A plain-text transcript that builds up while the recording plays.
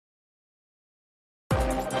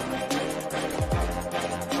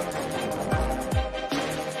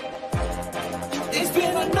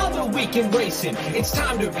week in racing. It's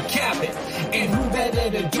time to recap it. And who better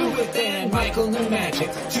to do it than Michael and Magic?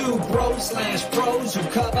 Two bros/pros who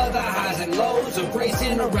cover the highs and lows of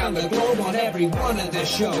racing around the globe on every one of their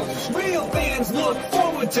shows. Real fans look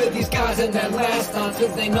forward to these guys and their last thoughts,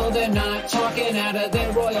 cause they know they're not talking out of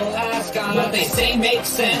their royal ascot. What they say makes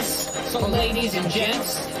sense. So ladies and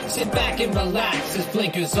gents, sit back and relax as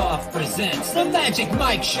Blinkers Off presents The Magic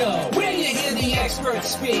Mike Show, where you hear the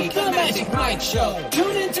experts speak. The Magic Mike Show.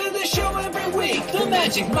 Tune into the show every week. The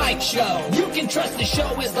Magic Mike Show. You can trust the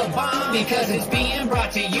show is the bomb because it's being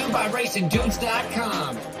brought to you by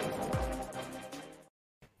RacingDudes.com.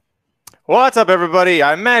 What's up, everybody?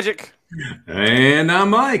 I'm Magic. And I'm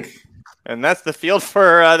Mike. And that's the field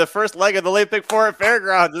for the first leg of the late pick four at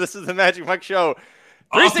Fairgrounds. This is the Magic Mike Show.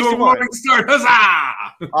 Off to a morning start,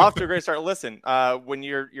 huzzah! Off to a great start. Listen, when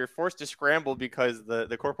you're forced to scramble because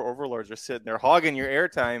the corporate overlords are sitting there hogging your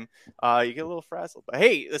airtime, you get a little frazzled. But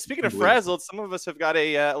hey, speaking of frazzled, some of us have got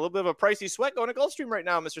a little bit of a pricey sweat going to Gulfstream right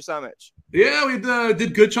now, Mr. Samich. Yeah, we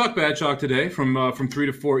did good chalk, bad chalk today from 3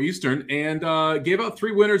 to 4 Eastern, and gave out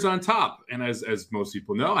 3 winners on top. And as most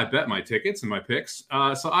people know, I bet my tickets and my picks.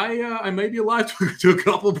 So I may be alive to a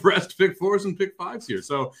couple breast pick 4s and pick 5s here.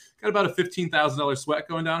 So got about a $15,000 sweat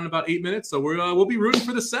going down in about 8 minutes. So we'll be rooting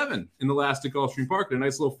for the 7 in the last at Gulfstream Park at a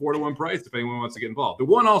nice little 4-to-1 price if anyone wants to get involved. The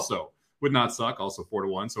 1 also would not suck, also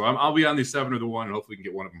 4-to-1. So Don't be on the 7 or the 1, and hopefully we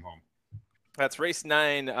can get one of them home. That's race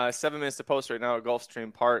 9, 7 minutes to post right now at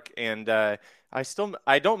Gulfstream Park, and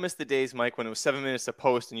I don't miss the days, Mike, when it was 7 minutes to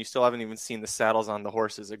post and you still haven't even seen the saddles on the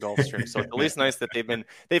horses at Gulfstream. So it's at least nice that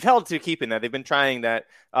they've held to keeping that. They've been trying that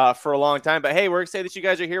for a long time. But hey, we're excited that you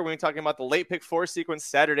guys are here. We're going to be talking about the late pick 4 sequence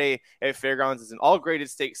Saturday at Fairgrounds. It's an all graded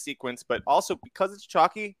stakes sequence, but also because it's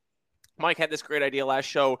chalky. Mike had this great idea last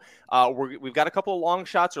show. We've got a couple of long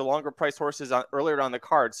shots or longer price horses earlier on the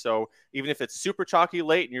card. So even if it's super chalky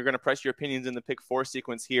late and you're going to press your opinions in the pick 4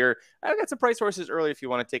 sequence here, I've got some price horses early if you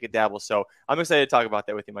want to take a dabble. So I'm excited to talk about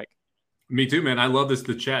that with you, Mike. Me too, man. I love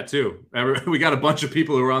the chat too. We got a bunch of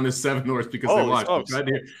people who are on this 7 horse because they watch.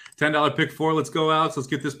 $10 pick 4. Let's go out. So let's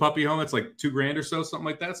get this puppy home. It's like $2,000 or so, something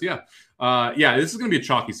like that. So yeah, this is going to be a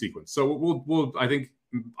chalky sequence. So we'll I think.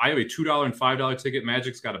 I have a $2 and $5 ticket.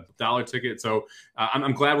 Magic's got a $1 ticket. So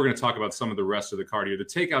I'm glad we're going to talk about some of the rest of the card here. The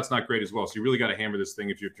takeout's not great as well. So you really got to hammer this thing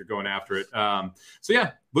if you're going after it. So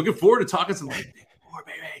yeah, looking forward to talking some late pick 4,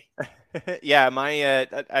 baby. Yeah,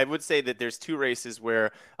 I would say that there's 2 races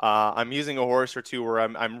where I'm using a horse or 2 where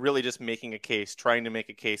I'm really just making a case, trying to make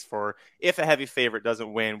a case for if a heavy favorite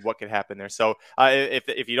doesn't win, what could happen there. So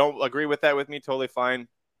if you don't agree with that with me, totally fine.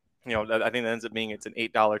 You know, I think that ends up being it's an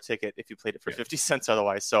 $8 ticket if you played it for 50 cents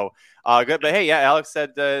otherwise. So good. But hey, yeah, Alex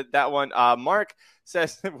said that one. Mark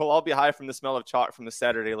says we'll all be high from the smell of chalk from the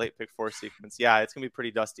Saturday late pick 4 sequence. Yeah, it's going to be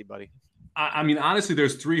pretty dusty, buddy. I mean, honestly,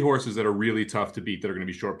 there's 3 horses that are really tough to beat that are going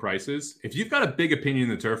to be short prices. If you've got a big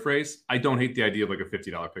opinion in the turf race, I don't hate the idea of like a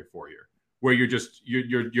 $50 pick 4 here, where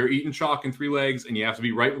you're eating chalk in 3 legs and you have to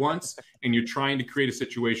be right once, and you're trying to create a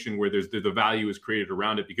situation where the value is created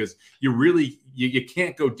around it because you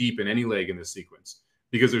can't go deep in any leg in this sequence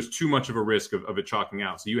because there's too much of a risk of it chalking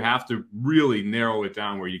out. So you have to really narrow it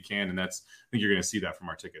down where you can, and I think you're going to see that from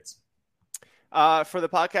our tickets. For the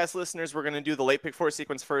podcast listeners, we're going to do the late pick 4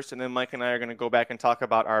 sequence first, and then Mike and I are going to go back and talk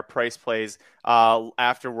about our price plays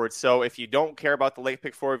afterwards. So if you don't care about the late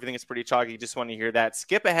pick 4, if you think it's pretty chalky, you just want to hear that,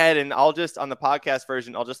 skip ahead, and on the podcast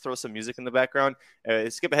version, I'll just throw some music in the background.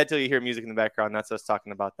 Skip ahead till you hear music in the background. That's us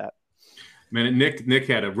talking about that. Man, Nick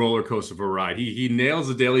had a roller coaster of a ride. He nails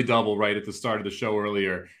the daily double right at the start of the show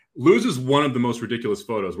earlier. Loses one of the most ridiculous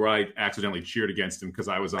photos where I accidentally cheered against him because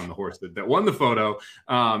I was on the horse that won the photo,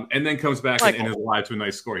 and then comes back and is alive to a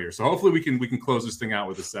nice score here. So hopefully we can close this thing out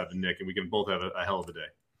with a 7, Nick, and we can both have a hell of a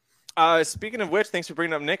day. Speaking of which, thanks for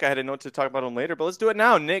bringing up Nick. I had a note to talk about him later, but let's do it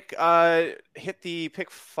now. Nick hit the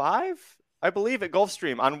pick 5, I believe, at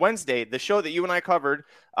Gulfstream on Wednesday, the show that you and I covered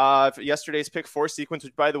for yesterday's pick 4 sequence,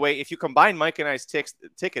 which, by the way, if you combine Mike and I's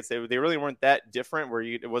tickets, they really weren't that different where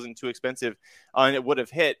it wasn't too expensive and it would have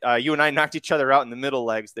hit. You and I knocked each other out in the middle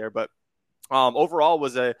legs there, but overall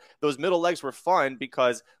those middle legs were fun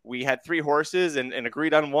because we had 3 horses and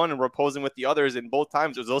agreed on one and we're opposing with the others, and both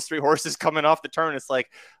times it was those 3 horses coming off the turn. It's like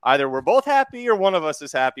either we're both happy or one of us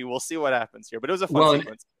is happy. We'll see what happens here, but it was a fun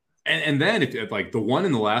sequence. And then if like the one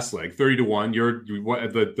in the last leg, 30-1,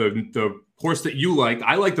 the horse that you like,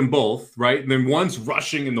 I like them both, right? And then one's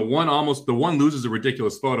rushing and the one loses a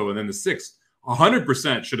ridiculous photo, and then the 6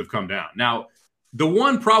 100% should have come down. Now, the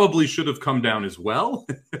one probably should have come down as well.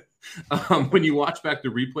 When you watch back the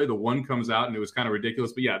replay, the one comes out and it was kind of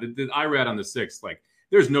ridiculous. But yeah, the IRAD on the 6, like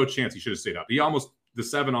there's no chance he should have stayed up. He almost the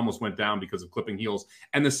 7 almost went down because of clipping heels,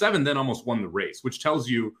 and the 7 then almost won the race, which tells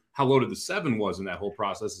you how loaded the 7 was in that whole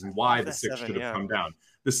process and why the 6 should have come down.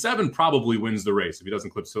 The 7 probably wins the race if he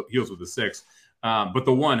doesn't clip heels with the 6. But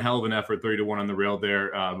the 1, hell of an effort, 30-1 on the rail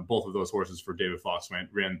there. Both of those horses for David Fox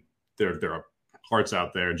ran their hearts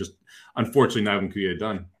out there. Just unfortunately, neither of them could get it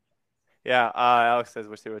done. Yeah, Alex says,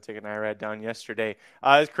 wish they would have taken Irad down yesterday.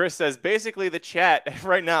 As Chris says, basically the chat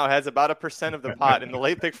right now has about 1% of the pot in the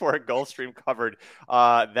late pick 4 at Gulfstream covered.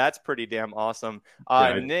 That's pretty damn awesome.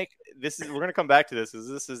 Nick, we're going to come back to this.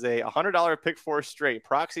 This is a $100 pick 4 straight.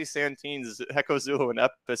 Proxy Santines, Echo Zulu, and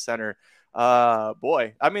Epicenter.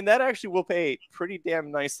 Boy, I mean, that actually will pay pretty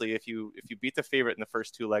damn nicely if you beat the favorite in the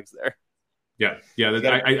first 2 legs there. Yeah.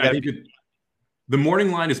 I think the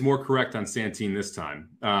morning line is more correct on Santine this time.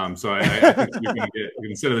 So I think you can get,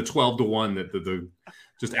 instead of the 12-1, that the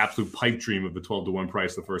just absolute pipe dream of the 12-1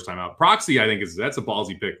 price the first time out. Proxy, I think that's a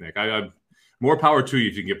ballsy picnic. I more power to you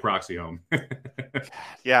if you can get Proxy home.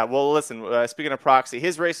 Yeah, well, listen, speaking of Proxy,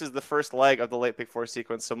 his race is the first leg of the late pick 4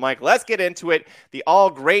 sequence. So, Mike, let's get into it. The all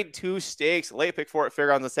grade 2 stakes, late pick 4 at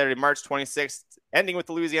Fairgrounds on Saturday, March 26th, ending with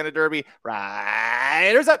the Louisiana Derby.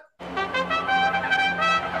 Riders up!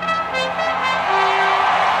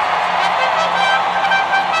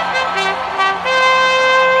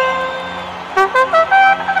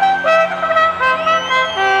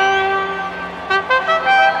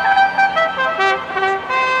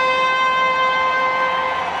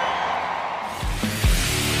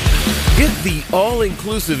 Get the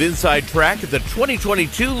all-inclusive inside track of the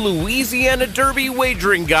 2022 Louisiana Derby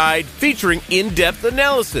Wagering Guide, featuring in-depth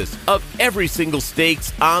analysis of every single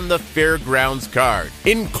stakes on the Fairgrounds card,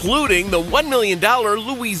 including the $1 million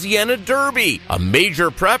Louisiana Derby, a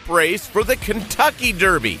major prep race for the Kentucky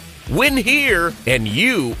Derby. Win here, and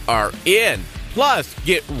you are in. Plus,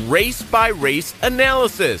 get race-by-race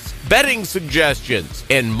analysis, betting suggestions,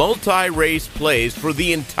 and multi-race plays for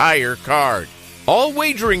the entire card. All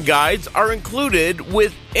wagering guides are included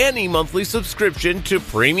with any monthly subscription to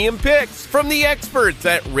Premium Picks from the experts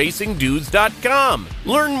at RacingDudes.com.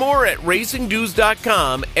 Learn more at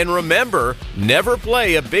RacingDudes.com, and remember, never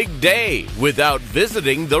play a big day without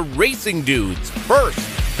visiting the Racing Dudes first.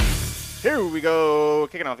 Here we go,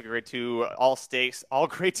 kicking off the grade 2 all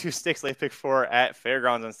grade 2 stakes late pick 4 at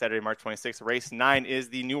Fairgrounds on Saturday, March 26th. Race 9 is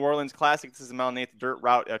the New Orleans Classic. This is a Mount Nathan dirt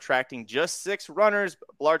route, attracting just 6 runners,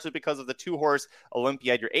 largely because of the 2-horse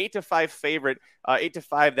Olympiad. Your 8-5 favorite,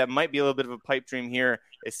 8-5, that might be a little bit of a pipe dream here.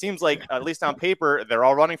 It seems like, at least on paper, they're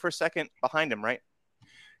all running for second behind him, right?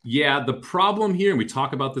 Yeah, the problem here, and we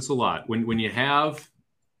talk about this a lot, when you have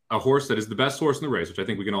a horse that is the best horse in the race, which I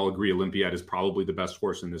think we can all agree Olympiad is probably the best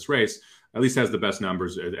horse in this race, at least has the best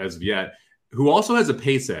numbers as of yet, who also has a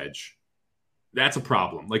pace edge. That's a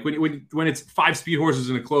problem. Like when it's 5 speed horses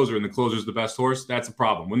in a closer and the closer is the best horse, that's a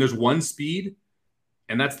problem. When there's 1 speed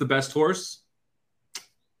and that's the best horse,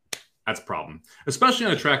 that's a problem. Especially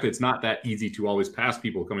on a track that's not that easy to always pass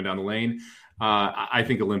people coming down the lane. I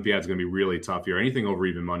think Olympiad's going to be really tough here. Anything over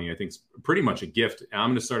even money, I think, is pretty much a gift. I'm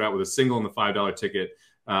going to start out with a single in the $5 ticket.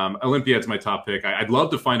 Olympiad's my top pick. I'd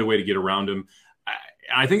love to find a way to get around him.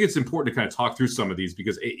 I think it's important to kind of talk through some of these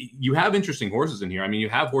because you have interesting horses in here. I mean, you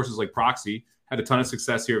have horses like Proxy, had a ton of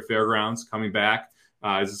success here at Fairgrounds, coming back.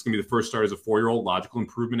 Is this going to be the first start as a 4-year-old? Logical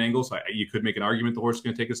improvement angle. So you could make an argument the horse is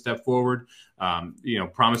going to take a step forward.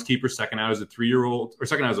 Promise Keeper, second out as a 3-year-old, or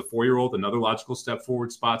second out as a 4-year-old, another logical step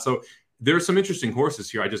forward spot. So there are some interesting horses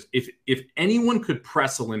here. If anyone could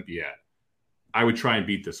press Olympiad, I would try and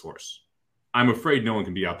beat this horse. I'm afraid no one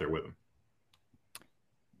can be out there with him.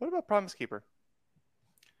 What about Promise Keeper?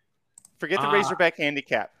 Forget the Razorback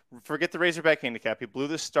handicap. He blew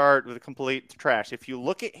the start with a complete trash. If you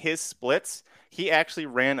look at his splits, he actually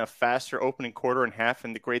ran a faster opening quarter and half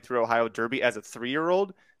in the Grade 3 Ohio Derby as a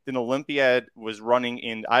 3-year-old than Olympiad was running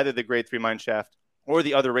in either the Grade 3 Mineshaft or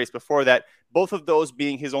the other race before that, both of those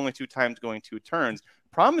being his only 2 times going 2 turns.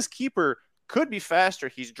 Promise Keeper could be faster.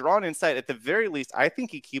 He's drawn inside. At the very least, I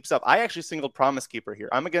think he keeps up. I actually singled Promise Keeper here.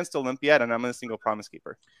 I'm against Olympiad, and I'm going to single Promise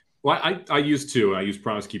Keeper. Well, I used to. I used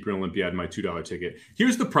Promise Keeper and Olympiad in my $2 ticket.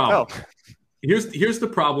 Here's the problem. Oh. Here's the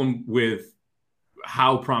problem with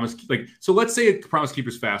how Promise – so let's say Promise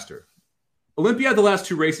Keeper's faster. Olympiad, the last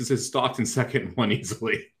 2 races, has stalked in second and won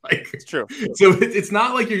easily. It's true. So it's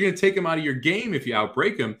not like you're going to take him out of your game if you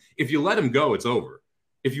outbreak him. If you let him go, it's over.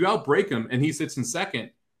 If you outbreak him and he sits in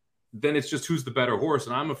second, then it's just who's the better horse.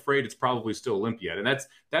 And I'm afraid it's probably still Olympiad. And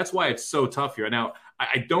that's why it's so tough here. Now,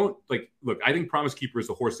 I don't look, I think Promise Keeper is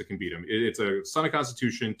the horse that can beat him. It's a son of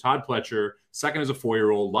Constitution, Todd Pletcher, second as a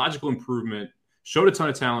 4-year-old, logical improvement, showed a ton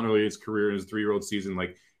of talent early in his career in his 3-year-old season.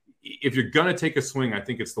 If you're going to take a swing, I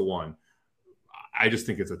think it's the one. I just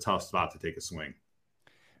think it's a tough spot to take a swing.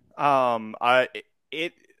 I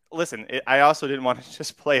also didn't want to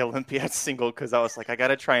just play Olympiad single because I was like, I got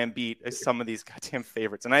to try and beat some of these goddamn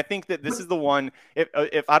favorites. And I think that this is the one, if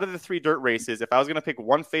out of the 3 dirt races, if I was going to pick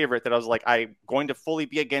one favorite that I was like, I'm going to fully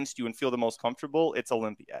be against you and feel the most comfortable, it's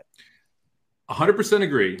Olympiad. 100%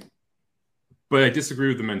 agree, but I disagree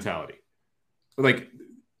with the mentality. Like,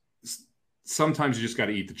 sometimes you just got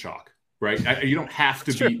to eat the chalk, right? You don't have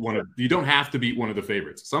to beat one of the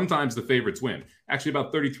favorites. Sometimes the favorites win. Actually,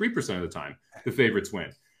 about 33% of the time, the favorites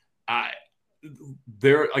win. I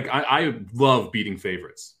love beating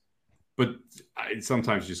favorites, but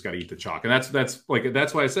sometimes you just got to eat the chalk. And that's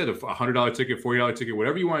why I said if $100 ticket, $40 ticket,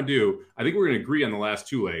 whatever you want to do, I think we're going to agree on the last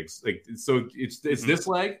 2 legs. Like, so it's this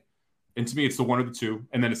leg. And to me, it's the one of the 2.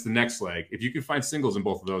 And then it's the next leg. If you can find singles in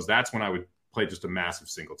both of those, that's when I would play just a massive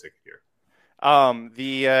single ticket here.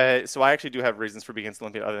 So I actually do have reasons for being against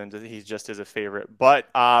Olympia other than he just is a favorite.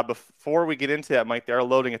 But before we get into that, Mike, they are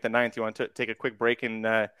loading at the 9th. You want to take a quick break and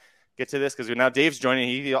get to this? Because now Dave's joining.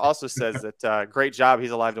 He also says that great job.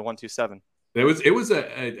 He's alive to 127. It was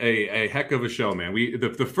a heck of a show, man.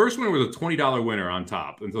 The first winner was a $20 winner on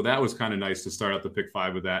top. And so that was kind of nice to start out the pick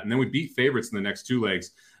 5 with that. And then we beat favorites in the next 2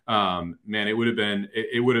 legs. Man, it would have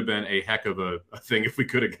been a heck of a thing if we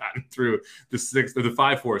could have gotten through the 6th or the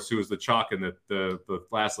 5 horse, who was the chalk in the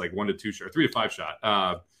last like 1 to 2 shot, 3 to 5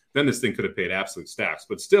 shot. Then this thing could have paid absolute stacks.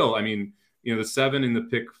 But still, I mean, the 7 in the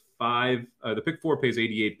pick 5, the pick 4 pays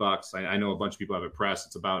 $88. I know a bunch of people have it pressed.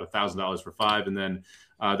 It's about $1,000 for 5, and then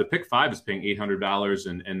the pick 5 is paying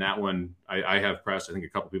 $800, and that one I have pressed. I think a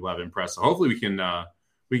couple people have it impressed. So hopefully we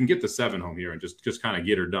can get the 7 home here and just kind of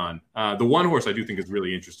get her done. The 1 horse I do think is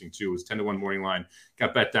really interesting too. It was 10-1 morning line,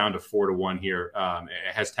 got bet down to 4-1 here.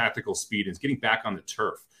 It has tactical speed and it's getting back on the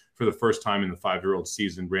turf for the first time in the 5-year-old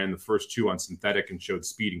season. Ran the first 2 on synthetic and showed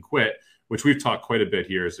speed and quit, which we've talked quite a bit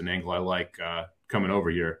here as an angle I like coming over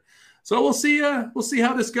here. So we'll see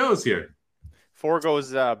how this goes here. 4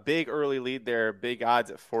 goes big early lead there, big odds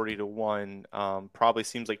at 40-1. Probably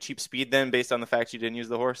seems like cheap speed then, based on the fact you didn't use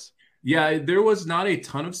the horse. Yeah, there was not a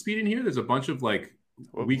ton of speed in here. There's a bunch of like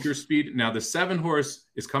weaker speed. Now the 7 horse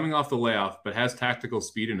is coming off the layoff, but has tactical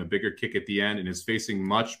speed and a bigger kick at the end, and is facing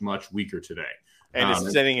much, much weaker today. And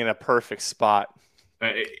is sitting in a perfect spot.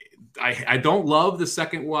 I don't love the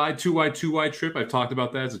second wide, 2 wide trip. I've talked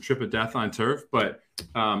about that as a trip of death on turf, but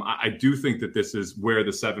I do think that this is where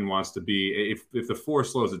the 7 wants to be. If the 4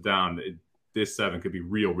 slows it down, this 7 could be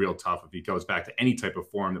real tough if he goes back to any type of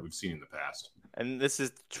form that we've seen in the past. And this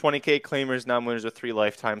is 20K claimers, non-winners with 3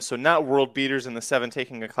 lifetimes. So not world beaters in the 7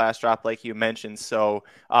 taking a class drop like you mentioned. So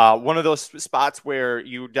one of those spots where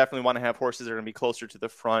you definitely want to have horses that are going to be closer to the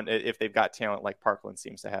front if they've got talent like Parkland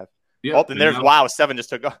seems to have. Yeah, oh, and there's wow, 7 just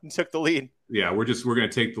took the lead. Yeah, we're going to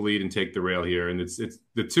take the lead and take the rail here, and it's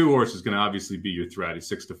the 2 horse is going to obviously be your threat. He's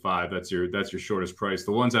 6-5. That's your shortest price.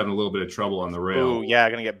 The one's having a little bit of trouble on the rail. Oh yeah,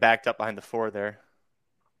 going to get backed up behind the 4 there.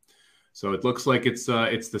 So it looks like it's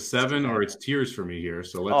the 7 or it's tears for me here.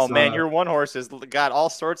 So let's. Oh man, your 1 horse has got all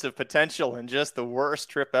sorts of potential and just the worst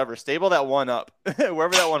trip ever. Stable that 1 up,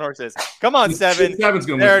 wherever that 1 horse is. Come on, 7. 7's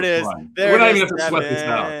going to there it is. There we're not even going to have to sweat this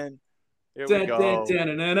out. Here we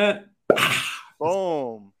go.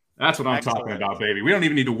 Boom. That's what I'm talking about, baby. We don't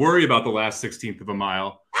even need to worry about the last 16th of a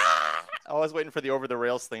mile. I was waiting for the over the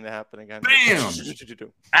rails thing to happen again. Bam!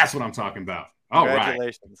 That's what I'm talking about. All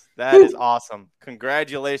Congratulations. Right. That is awesome.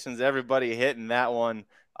 Congratulations, everybody hitting that one.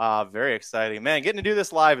 Very exciting. Man, getting to do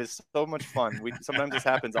this live is so much fun. Sometimes this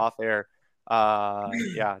happens off air.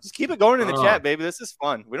 Yeah, just keep it going in the chat, baby. This is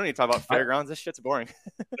fun. We don't need to talk about fairgrounds. This shit's boring.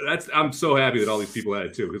 I'm so happy that all these people had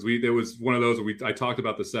it too, because there was one of those where I talked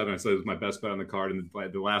about the 7. I said it was my best bet on the card in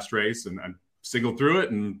the last race, and I singled through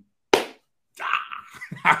it and.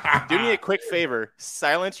 Do me a quick favor.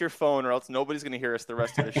 Silence your phone, or else nobody's going to hear us the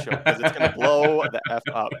rest of the show, because it's going to blow the F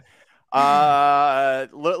up.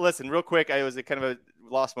 Listen, real quick. I was kind of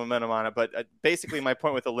lost momentum on it, but basically my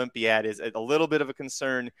point with Olympiad is a little bit of a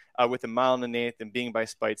concern with the 1 1/8 and being by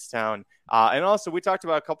Speightstown. And also we talked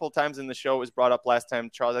about a couple of times in the show, it was brought up last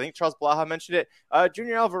time. I think Charles Blaha mentioned it.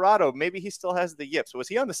 Junior Alvarado, maybe he still has the yips. Was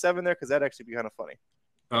he on the 7 there? Because that'd actually be kind of funny.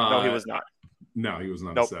 No, he was not. No, he was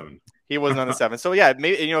not on the 7. He wasn't on the 7. So yeah,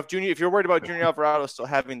 maybe if you're worried about Junior Alvarado still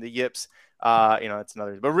having the yips, it's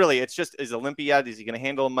another. But really, it's just is Olympiad. Is he going to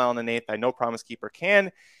handle a 1 1/8? I know Promise Keeper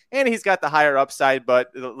can, and he's got the higher upside.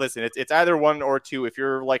 But listen, it's either 1 or 2. If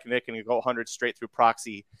you're like Nick and you go 100 straight through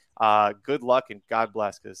proxy, good luck and God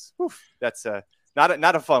bless, because that's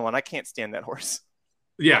not a fun one. I can't stand that horse.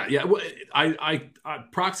 Yeah. I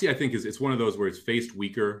Proxy, I think it's one of those where it's faced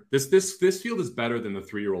weaker. This field is better than the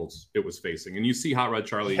 3-year-olds it was facing. And you see Hot Rod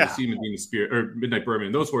Charlie, you see Medina Spirit or Midnight Bourbon,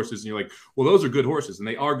 and those horses, and you're like, well, those are good horses, and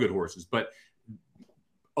they are good horses. But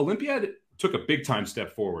Olympiad took a big time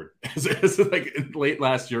step forward as like late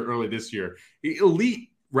last year, early this year. Elite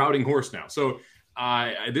routing horse now. So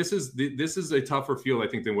this is a tougher field, I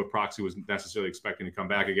think, than what Proxy was necessarily expecting to come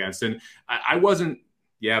back against. And I wasn't.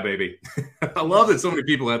 Yeah, baby. I love that so many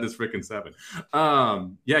people had this freaking 7.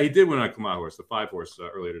 Yeah, he did win on Kamau horse, the 5 horse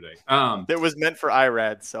earlier today. That was meant for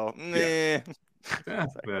IRAD, so yeah,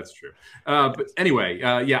 that's true. But anyway,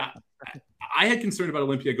 yeah, I had concern about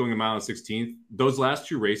Olympia going a mile and 16th. Those last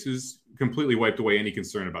 2 races completely wiped away any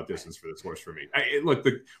concern about distance for this horse for me.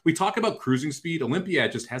 We talk about cruising speed.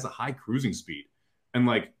 Olympiad just has a high cruising speed. And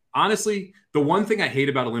like, honestly, the one thing I hate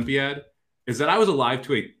about Olympiad is that I was alive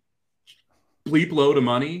to a bleep load of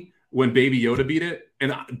money when Baby Yoda beat it,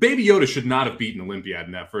 and Baby Yoda should not have beaten Olympiad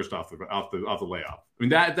in that first off the layoff. I mean,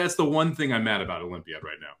 that's the one thing I'm mad about Olympiad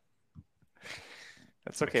right now.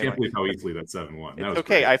 That's okay. I can't believe how easily that 7-1. It's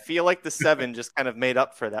okay. Great. I feel like the 7 just kind of made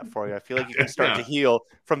up for that for you. I feel like you can start to heal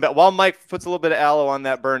from that. While Mike puts a little bit of aloe on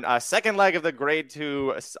that burn. Second leg of the grade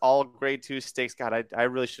 2, all grade 2 stakes. God, I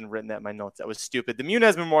really shouldn't have written that in my notes. That was stupid. The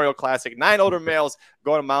Munez Memorial Classic. 9 older males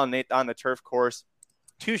going a mile and 8 on the turf course.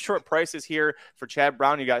 2 short prices here for Chad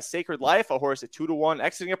Brown. You got Sacred Life, a horse at 2-1,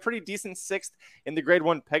 exiting a pretty decent 6th in the Grade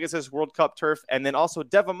 1 Pegasus World Cup turf. And then also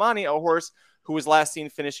Devamani, a horse who was last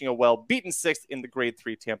seen finishing a well-beaten 6th in the Grade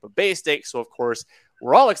 3 Tampa Bay Stakes. So, of course,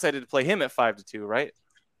 we're all excited to play him at 5-2, right?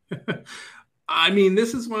 I mean,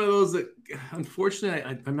 this is one of those that, unfortunately,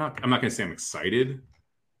 I'm not going to say I'm excited.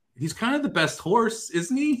 He's kind of the best horse,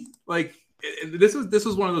 isn't he? Like, this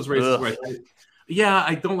was one of those races where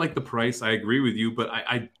I don't like the price. I agree with you, but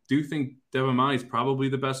I do think Devamani is probably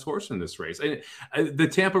the best horse in this race. The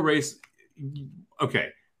Tampa race, okay,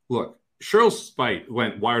 look, Cheryl Spite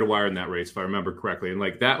went wire to wire in that race, if I remember correctly. And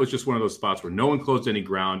like, that was just one of those spots where no one closed any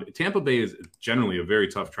ground. Tampa Bay is generally a very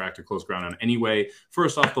tough track to close ground on anyway.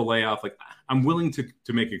 First off the layoff, like, I'm willing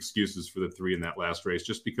to make excuses for the 3 in that last race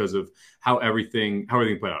just because of how everything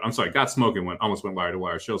played out. I'm sorry, Got Smoking almost went wire to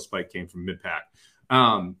wire. Cheryl Spite came from mid-pack.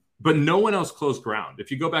 But no one else closed ground.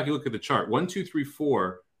 If you go back and look at the chart, 1, 2, 3,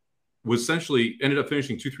 4 was essentially ended up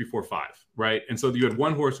finishing 2, 3, 4, 5, right? And so you had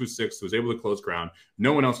one horse who was 6th, who was able to close ground.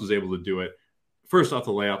 No one else was able to do it. First off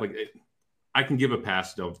the layoff, I can give a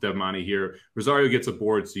pass to Devamani here. Rosario gets a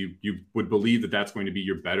board, so you would believe that that's going to be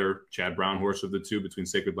your better Chad Brown horse of the 2 between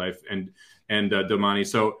Sacred Life and Devamani.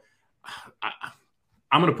 So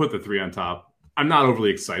I'm going to put the 3 on top. I'm not overly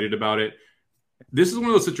excited about it. This is one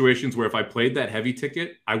of those situations where if I played that heavy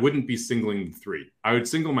ticket, I wouldn't be singling the 3. I would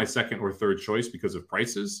single my second or third choice because of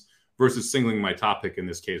prices versus singling my top pick in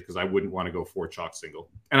this case because I wouldn't want to go 4 chalk single.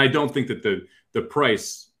 And I don't think that the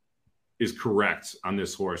price is correct on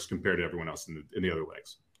this horse compared to everyone else in the other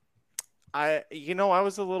legs. I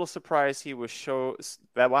was a little surprised he was so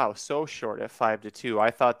short at 5-2. I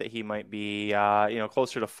thought that he might be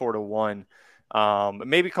closer to 4-1.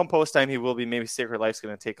 Maybe come post time he will be. Maybe Sacred Life's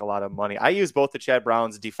going to take a lot of money. I use both the Chad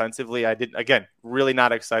Browns defensively. I didn't, again, really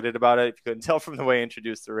not excited about it, if you couldn't tell from the way I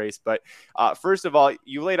introduced the race. But first of all,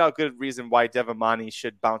 you laid out good reason why Devamani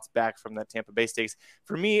should bounce back from that Tampa Bay Stakes.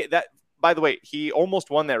 For me, that, by the way, he almost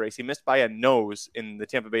won that race. He missed by a nose in the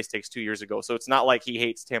Tampa Bay Stakes 2 years ago. So it's not like he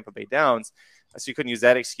hates Tampa Bay Downs. So you couldn't use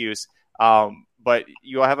that excuse. But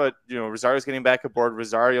you have Rosario's getting back aboard.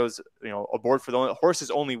 Rosario's, aboard for the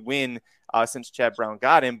horse's only win since Chad Brown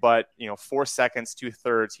got him. But, 4 seconds,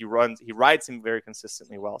 2/3, he rides him very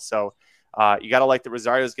consistently well. So you got to like that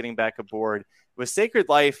Rosario's getting back aboard. With Sacred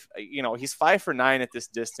Life, he's 5 for 9 at this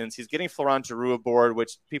distance. He's getting Florent Giroux aboard,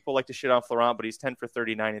 which people like to shit on Florent, but he's 10 for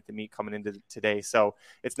 39 at the meet coming into today. So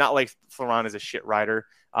it's not like Florent is a shit rider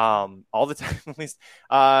all the time, at least.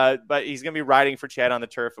 But he's going to be riding for Chad on the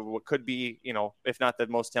turf of what could be, if not the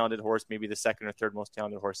most talented horse, maybe the second or third most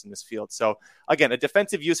talented horse in this field. So again, a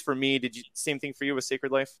defensive use for me. Same thing for you with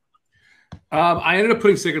Sacred Life? I ended up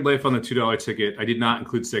putting Sacred Life on the $2 ticket. I did not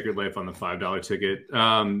include Sacred Life on the $5 ticket.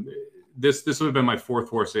 This would have been my 4th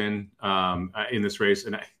horse in this race,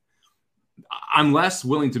 and I'm less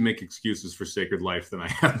willing to make excuses for Sacred Life than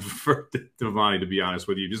I am for Devamani, to be honest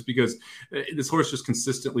with you, just because this horse just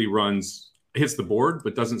consistently hits the board,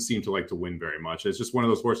 but doesn't seem to like to win very much. It's just one of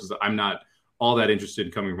those horses that I'm not all that interested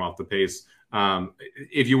in coming off the pace.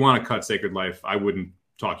 If you want to cut Sacred Life, I wouldn't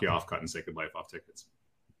talk you off cutting Sacred Life off tickets.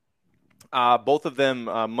 Both of them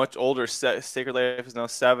much older. Sacred Life is now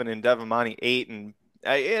 7 and Devamani 8, and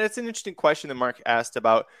it's an interesting question that Mark asked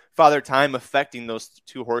about Father Time affecting those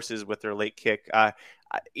 2 horses with their late kick.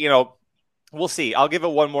 We'll see. I'll give it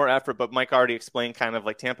one more effort, but Mike already explained kind of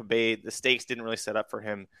like Tampa Bay, the stakes didn't really set up for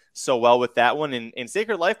him so well with that one. And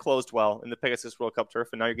Sacred Life closed well in the Pegasus World Cup turf,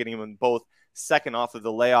 and now you're getting him in both second off of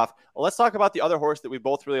the layoff. Well, let's talk about the other horse that we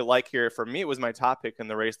both really like here. For me, it was my top pick in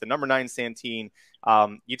the race, the number 9 Santine.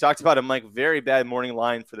 You talked about him, Mike, very bad morning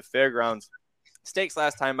line for the fairgrounds. Stakes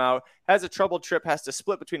last time out, has a troubled trip, has to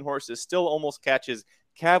split between horses, still almost catches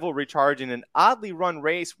Cavalry Charge in an oddly run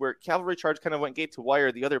race where Cavalry Charge kind of went gate to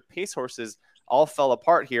wire. The other pace horses all fell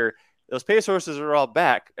apart here. Those pace horses are all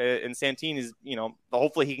back, and Santine is,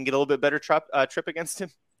 hopefully he can get a little bit better trip against him.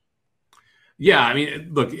 Yeah, I mean,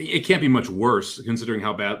 look, it can't be much worse considering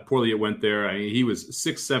how poorly it went there. I mean, he was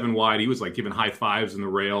 6-7 wide. He was like giving high fives in the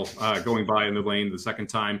rail, going by in the lane the second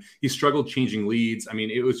time. He struggled changing leads. I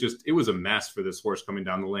mean, it was a mess for this horse coming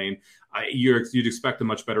down the lane. You'd expect a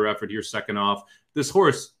much better effort here second off. This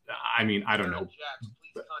horse, I mean, I don't know.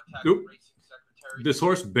 This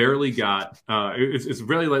horse barely got, it's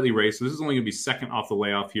really lightly raced. So this is only going to be second off the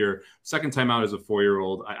layoff here. Second time out as a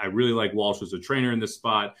 4-year-old. I really like Walsh as a trainer in this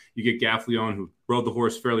spot. You get Gaffleon, who rode the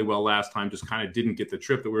horse fairly well last time, just kind of didn't get the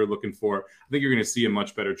trip that we were looking for. I think you're going to see a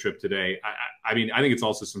much better trip today. I mean, I think it's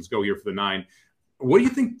all systems go here for the 9. What do you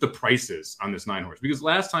think the price is on this 9 horse? Because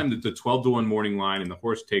last time the 12-1 morning line and the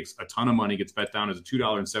horse takes a ton of money, gets bet down as a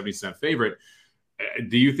 $2.70 favorite.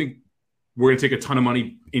 Do you think we're going to take a ton of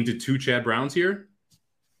money into 2 Chad Browns here?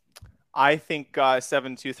 I think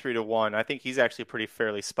 7-2, 3-1. I think he's actually pretty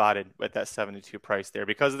fairly spotted at that 7-2 price there.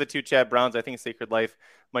 Because of the 2 Chad Browns, I think Sacred Life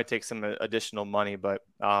might take some additional money. But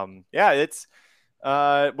it's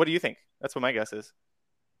what do you think? That's what my guess is.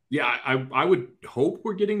 Yeah, I would hope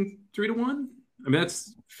we're getting 3-1. I mean,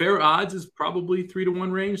 that's fair odds is probably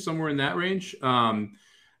 3-1 range, somewhere in that range. And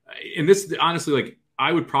this, honestly, like,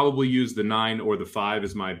 I would probably use the 9 or the 5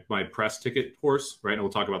 as my press ticket horse, right? And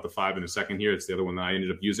we'll talk about the 5 in a second here. It's the other one that I ended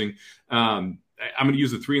up using. I'm going to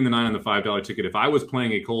use the 3 and the 9 on the $5 ticket. If I was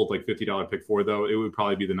playing a cold, like $50 pick 4, though, it would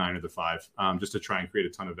probably be the 9 or the 5, just to try and create a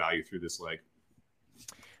ton of value through this leg.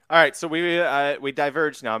 All right, so we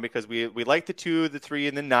diverge now because we like the 2, the 3,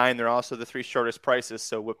 and the 9. They're also the 3 shortest prices,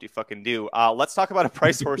 so whoop-de-fucking-do. Let's talk about a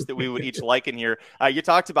price horse that we would each like in here. You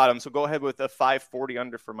talked about him, so go ahead with a 540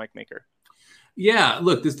 under for Mike Maker. Yeah,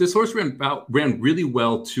 look, this horse ran really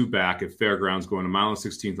well 2 back at Fairgrounds, going a mile and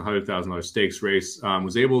 16th, $100,000 stakes race.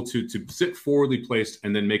 Was able to sit forwardly placed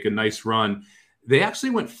and then make a nice run. They actually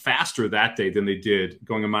went faster that day than they did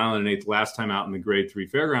going a mile and an eighth last time out in the Grade 3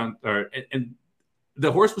 Fairground. And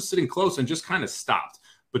the horse was sitting close and just kind of stopped.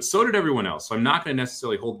 But so did everyone else. So I'm not going to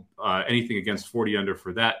necessarily hold anything against 40 under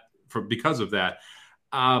because of that.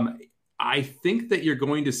 I think that you're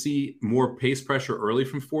going to see more pace pressure early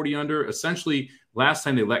from 40 under. Essentially, last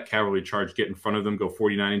time they let Cavalry Charge get in front of them, go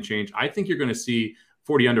 49 and change. I think you're going to see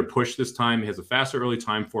 40 under push this time. It has a faster early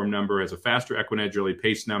time form number, has a faster Equinedge early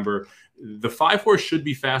pace number. The 5 horse should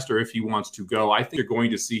be faster if he wants to go. I think you're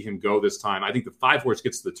going to see him go this time. I think the 5 horse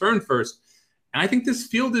gets to the turn first. And I think this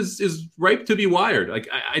field is ripe to be wired. Like,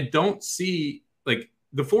 I don't see, like,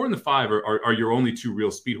 the 4 and the 5 are your only 2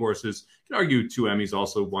 real speed horses. You can argue 2 Emmys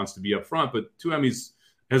also wants to be up front, but 2 Emmys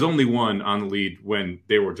has only won on the lead when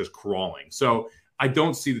they were just crawling. So I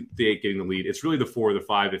don't see the 8 getting the lead. It's really the 4 or the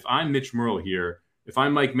 5. If I'm Mitch Merle here, if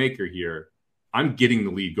I'm Mike Maker here, I'm getting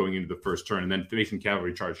the lead going into the first turn and then facing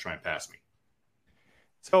Cavalry Charge trying to pass me.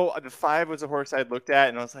 So the 5 was a horse I'd looked at,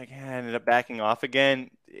 and I was like, I ended up backing off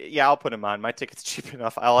again. Yeah, I'll put him on. My ticket's cheap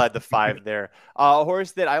enough. I'll add the 5 there. A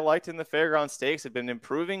horse that I liked in the Fairground Stakes had been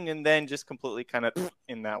improving, and then just completely kind of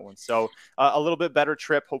in that one. So a little bit better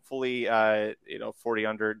trip, hopefully, 40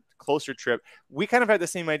 under, closer trip. We kind of had the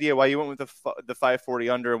same idea why you went with the 540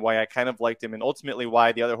 under and why I kind of liked him, and ultimately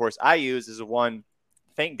why the other horse I use is one.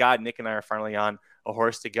 Thank God Nick and I are finally on a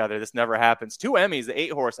horse together. This never happens. 2 Emmys, the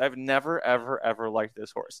 8 horse. I've never, ever, ever liked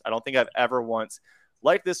this horse. I don't think I've ever once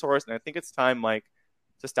liked this horse, and I think it's time, Mike,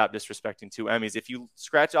 to stop disrespecting 2 Emmys. If you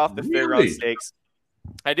scratch off the Fairground Stakes,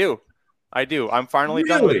 I do. I'm finally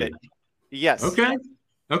done with it. Yes. Okay.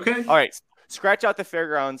 All right. Scratch out the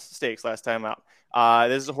Fairgrounds Stakes last time out.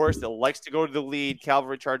 This is a horse that likes to go to the lead.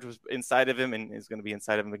 Cavalry Charge was inside of him and is going to be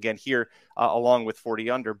inside of him again here, along with 40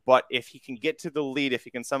 under. But if he can get to the lead, if he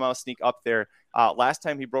can somehow sneak up there, last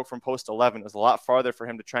time he broke from post 11, it was a lot farther for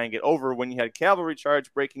him to try and get over when you had Cavalry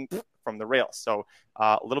Charge breaking from the rails. So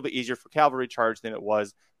a little bit easier for Cavalry Charge than it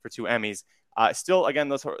was for 2 Emmys. Still, again,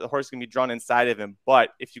 the horse is going to be drawn inside of him. But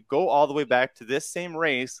if you go all the way back to this same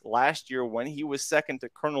race last year when he was second to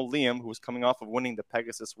Colonel Liam, who was coming off of winning the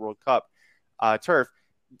Pegasus World Cup turf,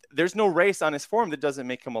 there's no race on his form that doesn't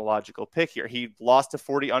make him a logical pick here. He lost to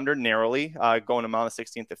 40 under narrowly, going to Mount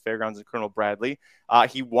 16th at Fairgrounds and Colonel Bradley.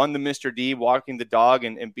 He won the Mr. D, walking the dog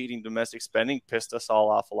and beating domestic spending, pissed us all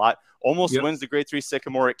off a lot. Almost wins the Grade 3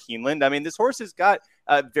 Sycamore at Keeneland. I mean, this horse has got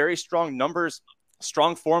very strong numbers,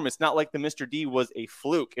 strong form. It's not like the Mr. D was a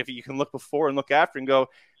fluke. If you can look before and look after and go,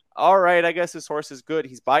 all right, I guess this horse is good.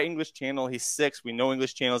 He's by English Channel. He's 6. We know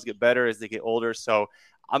English Channels get better as they get older. So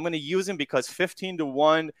I'm going to use him because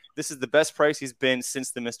 15-1, this is the best price he's been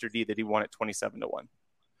since the Mr. D that he won at 27-1.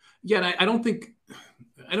 Yeah, and I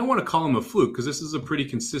don't want to call him a fluke because this is a pretty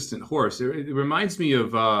consistent horse. It reminds me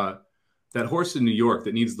of that horse in New York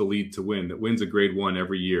that needs the lead to win, that wins a Grade 1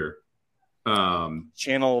 every year.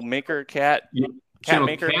 Channel Maker, Cat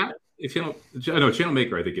Maker? Cat? Channel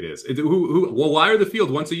Maker, I think it is. Who will wire the field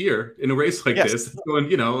once a year in a race like this?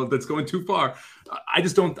 That's going too far.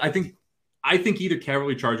 I think either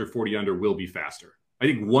Cavalry Charge or 40 under will be faster. I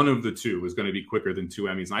think one of the two is going to be quicker than Two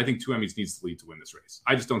Emmys, and I think Two Emmys needs the lead to win this race.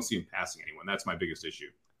 I just don't see him passing anyone. That's my biggest issue.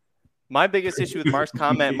 My biggest issue with Mark's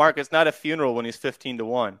comment, Mark, it's not a funeral when he's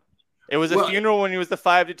 15-1. It was a funeral when he was the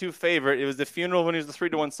 5-2 favorite. It was the funeral when he was the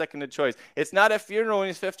 3-1 second to choice. It's not a funeral when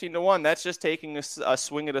he's 15-1. That's just taking a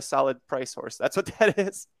swing at a solid price horse. That's what that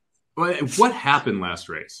is. What happened last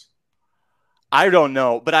race? I don't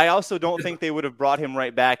know, but I also don't think they would have brought him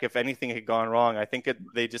right back if anything had gone wrong. I think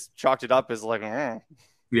they just chalked it up as like,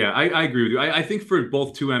 Yeah, I agree with you. I think for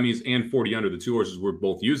both Two Emmys and 40 under, the two horses we're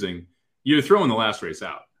both using, you're throwing the last race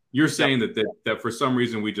out. You're saying that for some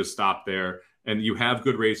reason we just stopped there. And you have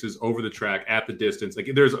good races over the track at the distance.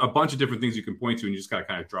 Like there's a bunch of different things you can point to, and you just got to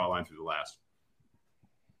kind of draw a line through the last.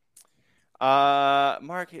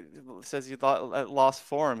 Mark says he lost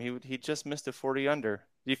form. He just missed a 40 under.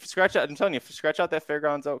 You scratch out. I'm telling you, if you scratch out that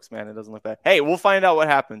Fairgrounds Oaks, man, it doesn't look bad. Hey, we'll find out what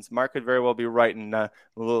happens. Mark could very well be right and a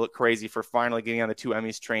little crazy for finally getting on the Two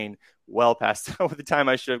Emmys train well past the time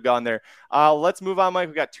I should have gone there. Let's move on, Mike.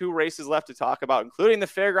 We've got 2 races left to talk about, including the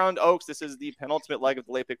Fairground Oaks. This is the penultimate leg of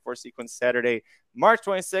the late pick 4 sequence Saturday, March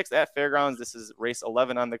 26th at Fairgrounds. This is race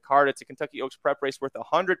 11 on the card. It's a Kentucky Oaks prep race worth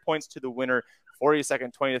 100 points to the winner,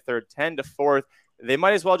 42nd, 20 to 3rd, 10 to 4th. They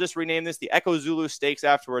might as well just rename this the Echo Zulu Stakes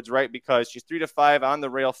afterwards, right? Because she's 3 to 5 on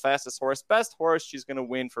the rail, fastest horse, best horse. She's going to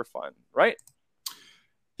win for fun, right?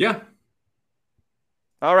 Yeah.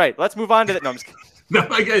 All right, let's move on to that. No, I'm just kidding. No,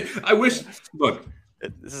 I wish. Look,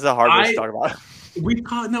 this is a hard race to talk about.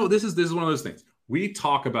 This is one of those things. We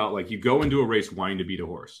talk about like you go into a race wanting to beat a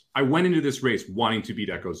horse. I went into this race wanting to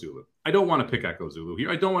beat Echo Zulu. I don't want to pick Echo Zulu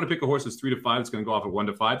here. I don't want to pick a horse that's 3 to 5. That's going to go off at 1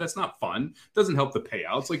 to 5. That's not fun. Doesn't help the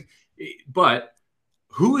payouts. But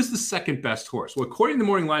who is the second best horse? Well, according to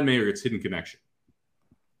Morning Line Mayor, it's Hidden Connection.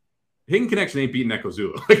 Hidden Connection ain't beating Echo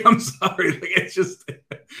Zulu. I'm sorry. It's just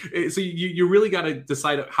so you really got to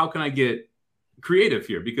decide how can I get creative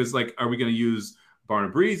here, because are we going to use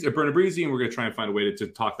Bernabrese and we're going to try and find a way to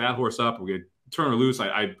talk that horse up? We're going to turn her loose.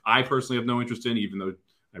 I personally have no interest in, even though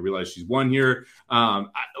I realize she's won here. To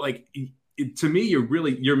me,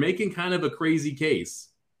 you're making kind of a crazy case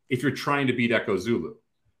if you're trying to beat Echo Zulu.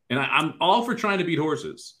 And I'm all for trying to beat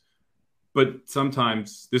horses, but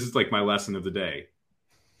sometimes this is like my lesson of the day.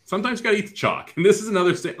 Sometimes you got to eat the chalk. And this is another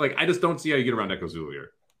I just don't see how you get around Echo Zulu here.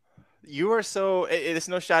 You are so, it's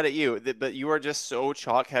no shot at you, but you are just so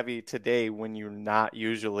chalk heavy today when you're not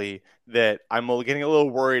usually, that I'm getting a little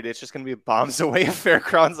worried. It's just going to be bombs away at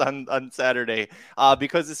Fairgrounds on Saturday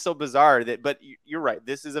because it's so bizarre but you're right.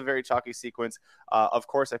 This is a very chalky sequence. Of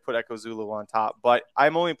course I put Echo Zulu on top, but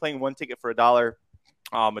I'm only playing 1 ticket for $1.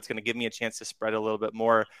 It's going to give me a chance to spread a little bit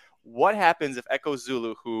more. What happens if Echo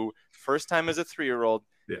Zulu, who first time as a 3-year-old,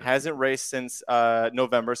 hasn't raced since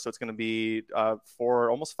November, so it's going to be for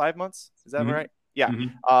almost 5 months. Is that right? Yeah.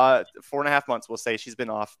 4.5 months, we'll say she's been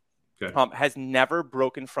off. Okay. Has never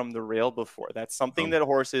broken from the rail before. That's something that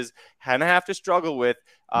horses kind of have to struggle with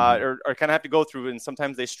or kind of have to go through, and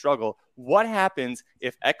sometimes they struggle. What happens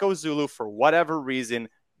if Echo Zulu, for whatever reason,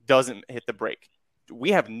 doesn't hit the brake?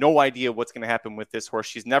 We have no idea what's going to happen with this horse.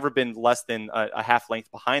 She's never been less than a half length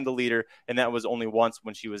behind the leader, and that was only once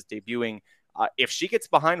when she was debuting. If she gets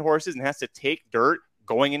behind horses and has to take dirt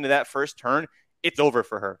going into that first turn, it's over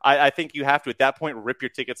for her. I think you have to, at that point, rip your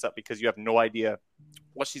tickets up because you have no idea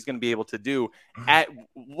what she's going to be able to do. At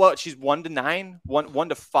what she's 1 to 9, 1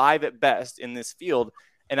 to 5 at best in this field.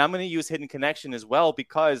 And I'm going to use Hidden Connection as well,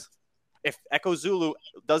 because if Echo Zulu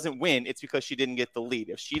doesn't win, it's because she didn't get the lead.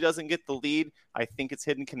 If she doesn't get the lead, I think it's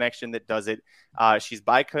Hidden Connection that does it. She's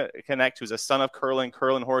by Connect, who's a son of Curlin.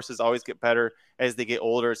 Curlin horses always get better as they get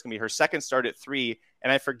older. It's going to be her second start at 3.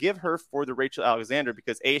 And I forgive her for the Rachel Alexander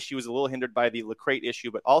because, A, she was a little hindered by the Lecrate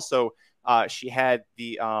issue, but also she had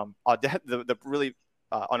the really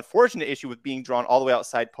unfortunate issue with being drawn all the way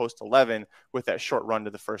outside post 11 with that short run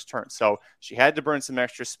to the first turn. So she had to burn some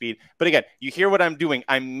extra speed. But again, you hear what I'm doing.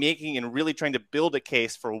 I'm making and really trying to build a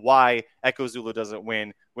case for why Echo Zulu doesn't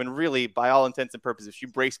win, when really, by all intents and purposes, if she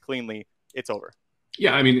breaks cleanly, it's over.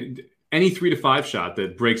 Yeah, I mean, any 3 to 5 shot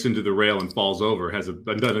that breaks into the rail and falls over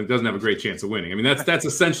doesn't have a great chance of winning. I mean, that's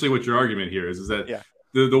essentially what your argument here is that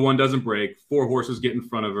the one doesn't break, 4 horses get in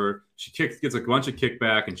front of her, she gets a bunch of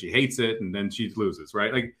kickback, and she hates it, and then she loses,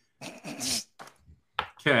 right? Like,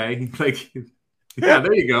 okay, like, yeah,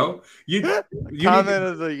 there you go. You comment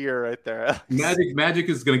of the year right there. Magic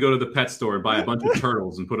is going to go to the pet store and buy a bunch of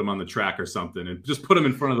turtles and put them on the track or something, and just put them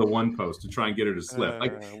in front of the one post to try and get her to slip.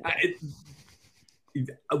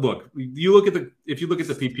 Look, if you look at the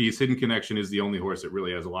PPs, Hidden Connection is the only horse that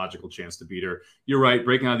really has a logical chance to beat her. You're right,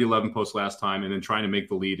 breaking out of the 11 post last time and then trying to make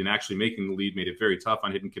the lead, and actually making the lead made it very tough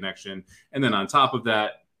on Hidden Connection. And then on top of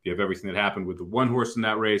that, you have everything that happened with the one horse in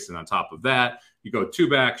that race. And on top of that, you go 2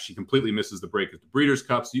 back. She completely misses the break at the Breeders'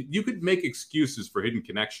 Cup. So you could make excuses for Hidden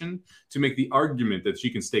Connection to make the argument that she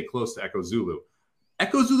can stay close to Echo Zulu.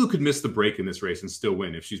 Echo Zulu could miss the break in this race and still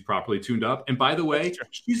win if she's properly tuned up. And by the way,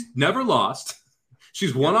 she's never lost.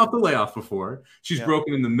 She's won off the layoff before. She's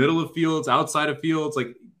broken in the middle of fields, outside of fields.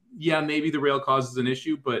 Like, yeah, maybe the rail causes an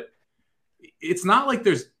issue, but it's not like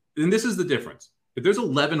and this is the difference. If there's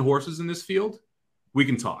 11 horses in this field, we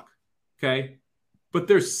can talk, okay? But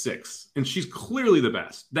there's 6, and she's clearly the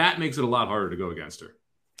best. That makes it a lot harder to go against her.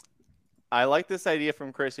 I like this idea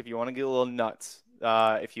from Chris. If you want to get a little nuts,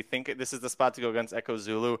 if you think this is the spot to go against Echo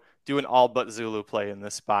Zulu, do an all but Zulu play in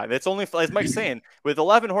this spot. It's only, as Mike's saying, with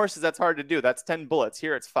 11 horses, that's hard to do. That's 10 bullets.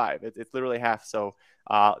 Here it's 5. It's literally half. So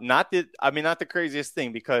not the craziest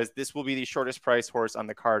thing, because this will be the shortest price horse on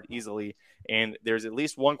the card easily. And there's at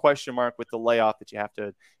least one question mark with the layoff that you have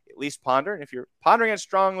to at least ponder. And if you're pondering it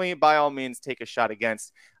strongly, by all means, take a shot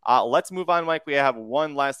against. Let's move on, Mike. We have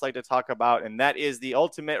one last leg to talk about, and that is the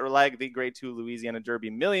Ultimate Leg, the Grade 2 Louisiana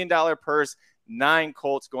Derby $1 million purse. 9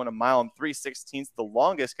 colts going a mile and 3/16, the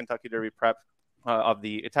longest Kentucky Derby prep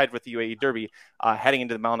tied with the UAE Derby, heading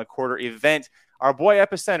into the mile and a quarter event. Our boy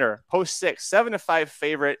Epicenter, post 6, 7-5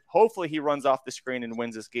 favorite. Hopefully he runs off the screen and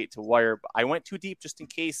wins this gate to wire. But I went too deep just in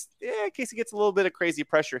case he gets a little bit of crazy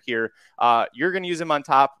pressure here. You're going to use him on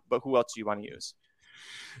top, but who else do you want to use?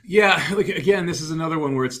 Yeah, like, again, this is another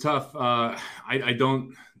one where it's tough. I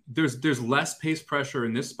don't. There's less pace pressure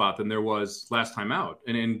in this spot than there was last time out,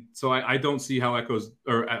 and so I don't see how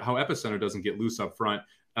Epicenter doesn't get loose up front.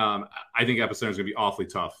 I think Epicenter is going to be awfully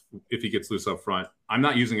tough if he gets loose up front. I'm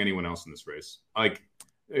not using anyone else in this race. Like,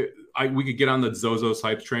 we could get on the Zozos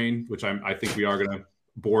hype train, which I think we are going to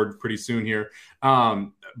board pretty soon here.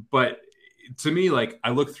 But to me, like, I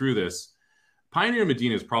look through this, Pioneer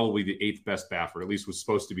Medina is probably the 8th best Baffert, at least was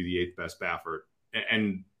supposed to be the 8th best Baffert,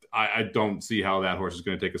 and I don't see how that horse is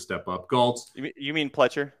going to take a step up. Galt. You mean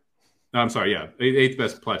Pletcher? No, I'm sorry. Yeah. 8th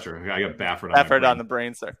best Pletcher. I got Baffert on the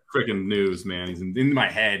brain, sir. Freaking news, man. He's in my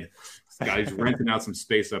head. This guy's renting out some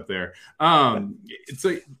space up there. It's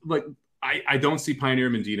like I don't see Pioneer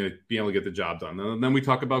Medina being able to get the job done. And then we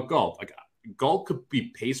talk about Galt. Like, Galt could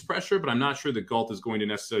be pace pressure, but I'm not sure that Galt is going to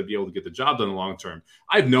necessarily be able to get the job done in the long term.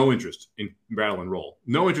 I have no interest in Rattle and Roll.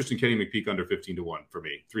 No interest in Kenny McPeek under 15-1 for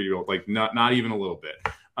me. 3-year-old, like, not even a little bit.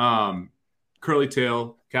 Curly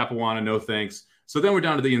Tail, Capuana, no thanks. So then we're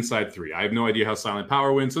down to the inside 3. I have no idea how Silent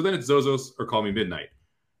Power wins. So then it's Zozos or Call Me Midnight.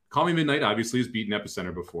 Call Me Midnight obviously has beaten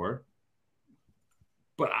Epicenter before,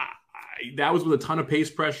 but that was with a ton of pace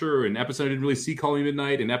pressure, and Epicenter didn't really see Call Me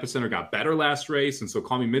Midnight, and Epicenter got better last race, and so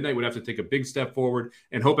Call Me Midnight would have to take a big step forward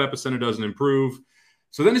and hope Epicenter doesn't improve.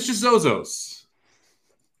 So then it's just Zozos.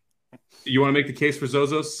 You want to make the case for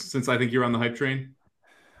Zozos, since I think you're on the hype train?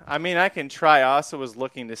 I mean, I can try. I also was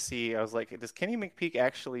looking to see, I was like, does Kenny McPeek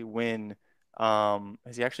actually win?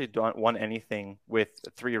 Has he actually won anything with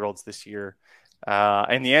 3-year-olds this year?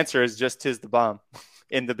 And the answer is just Tiz the Bomb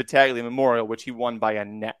in the Battaglia Memorial, which he won by a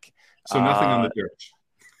neck. So nothing on the dirt.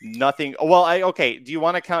 Nothing. Well, okay. Do you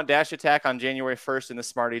want to count Dash Attack on January 1st in the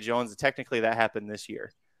Smarty Jones? Technically, that happened this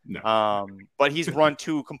year. No. But he's run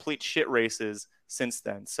 2 complete shit races since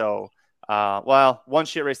then. So, one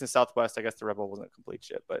shit race in the Southwest. I guess the Rebel wasn't a complete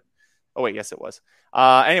shit, but oh wait, yes, it was.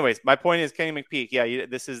 Anyways, my point is Kenny McPeek. Yeah,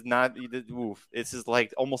 this is not. This is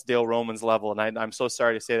like almost Dale Roman's level, and I'm so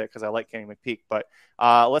sorry to say that because I like Kenny McPeek. But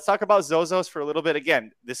let's talk about Zozos for a little bit.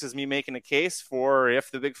 Again, this is me making a case for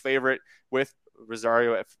if the big favorite with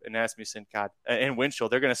Rosario and Asmussen, and Winchell,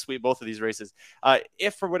 they're going to sweep both of these races.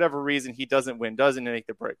 If for whatever reason he doesn't win, doesn't make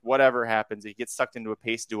the break, whatever happens, he gets sucked into a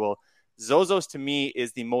pace duel. Zozos to me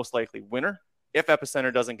is the most likely winner if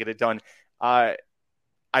Epicenter doesn't get it done.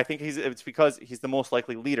 I think it's because he's the most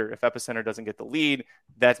likely leader. If Epicenter doesn't get the lead,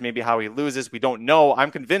 that's maybe how he loses. We don't know. I'm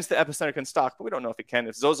convinced that Epicenter can stalk, but we don't know if he can.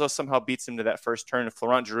 If Zozos somehow beats him to that first turn, if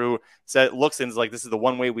Florent Giroux looks and is like, this is the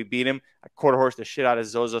one way we beat him, I quarter horse the shit out of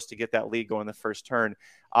Zozos to get that lead going the first turn.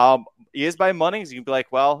 He is by Munnings. You can be like,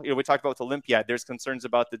 well, we talked about with Olympiad. There's concerns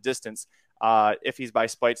about the distance if he's by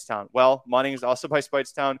Speightstown. Well, Munnings also by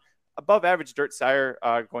Speightstown. Above average dirt sire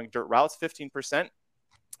going dirt routes, 15%.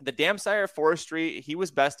 The Dam Sire Forestry, he was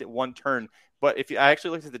best at one turn. But I actually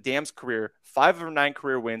looked at the Dam's career, 5 of 9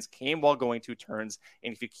 career wins came while going 2 turns.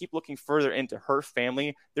 And if you keep looking further into her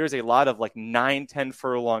family, there's a lot of like 9-10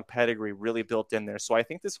 furlong pedigree really built in there. So I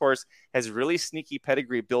think this horse has really sneaky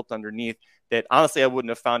pedigree built underneath that honestly I wouldn't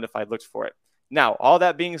have found if I looked for it. Now, all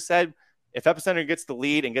that being said, if Epicenter gets the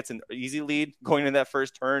lead and gets an easy lead going in that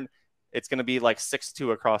first turn, it's going to be like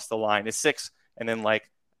 6-2 across the line. It's 6 and then like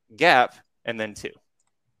gap and then 2.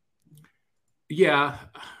 Yeah.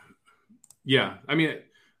 I mean,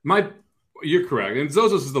 you're correct. And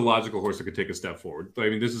Zozos is the logical horse that could take a step forward. I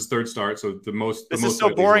mean, this is third start, so this is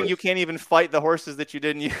so boring. You can't even fight the horses that you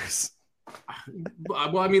didn't use.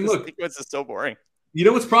 Well, I mean, look, this is so boring. You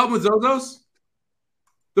know what's the problem with Zozos?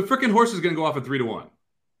 The freaking horse is going to go off at 3-1.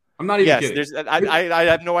 I'm not even kidding. I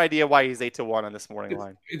have no idea why he's 8-1 on this morning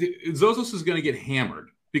line. Zozos is going to get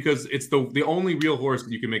hammered. Because it's the only real horse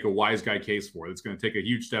that you can make a wise guy case for that's going to take a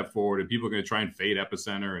huge step forward, and people are going to try and fade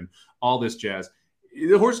Epicenter and all this jazz.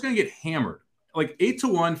 The horse is going to get hammered. Like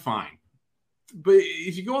 8-1, fine. But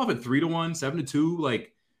if you go off at 3-1, 7-2,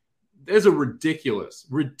 like there's a ridiculous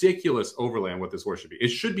overlay on what this horse should be. It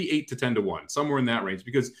should be 8-10-1, somewhere in that range,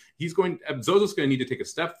 because Zozos going to need to take a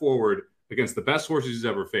step forward against the best horses he's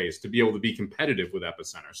ever faced to be able to be competitive with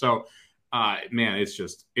Epicenter. So, man,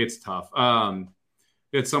 it's tough.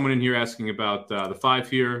 We had someone in here asking about the 5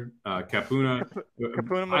 here, Capuna.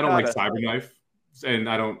 I don't like Cyberknife, and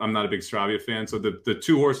I'm not a big Stravia fan. So the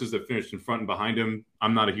 2 horses that finished in front and behind him,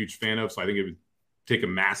 I'm not a huge fan of. So I think it would take a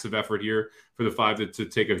massive effort here for the 5 to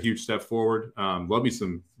take a huge step forward. Love me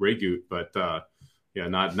some Ray Goot, but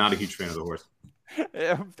not a huge fan of the horse.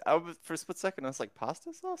 For a split second, I was like,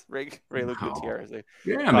 pasta sauce? Ray Luke Gutierrez.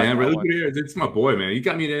 Yeah, man, Ray Luke Gutierrez. It's my boy, man. He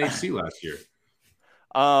got me at NHC last year.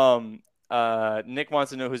 Nick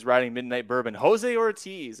wants to know who's riding Midnight Bourbon. Jose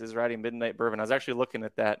Ortiz is riding Midnight Bourbon. I was actually looking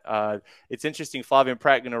at that. It's interesting. Flavien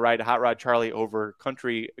Prat going to ride Hot Rod Charlie over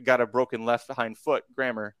Country. Got a broken left hind foot.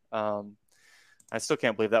 Grammar. I still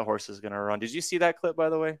can't believe that horse is going to run. Did you see that clip, by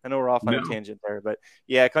the way? I know we're off on a tangent there, but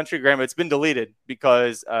yeah, Country Grammar. It's been deleted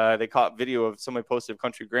because they caught video of somebody posted of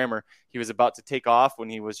Country Grammar. He was about to take off when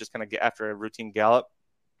he was just kind of after a routine gallop.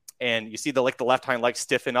 And you see the left hind leg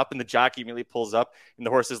stiffen up, and the jockey immediately pulls up, and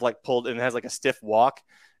the horse is like pulled and has like a stiff walk.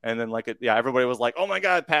 And then everybody was like, "Oh my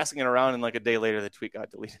God," passing it around. And like a day later, the tweet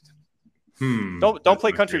got deleted. Don't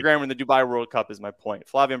play Country Grammar in the Dubai World Cup is my point.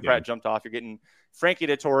 Flavien Prat jumped off. You're getting Frankie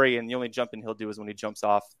Dettori, and the only jumping he'll do is when he jumps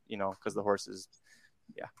off. Because the horse is,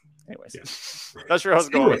 Anyways, not sure how I was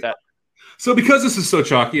going with that. So because this is so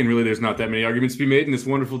chalky and really there's not that many arguments to be made in this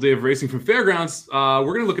wonderful day of racing from Fairgrounds, we're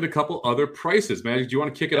going to look at a couple other prices. Magic, do you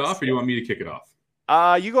want to kick it off or do you want me to kick it off?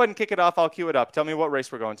 You go ahead and kick it off. I'll cue it up. Tell me what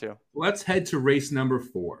race we're going to. Let's head to race number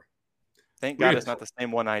 4. Thank God it's not the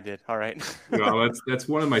same one I did. All right. No, that's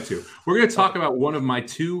one of my 2. We're going to talk about one of my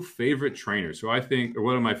 2 favorite trainers who I think, or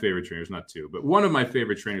one of my favorite trainers, not 2, but one of my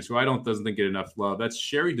favorite trainers who doesn't think get enough love. That's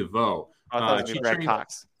Sherry DeVoe. I thought it was Brad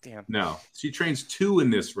Cox. Damn. No, she trains 2 in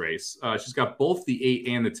this race. She's got both the 8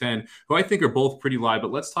 and the 10, who I think are both pretty live.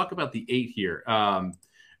 But let's talk about the 8 here.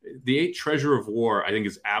 The 8 Treasure of War, I think,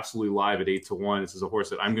 is absolutely live at 8-1. This is a horse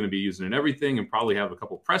that I'm going to be using in everything and probably have a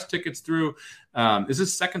couple press tickets through. This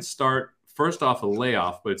is second start, first off a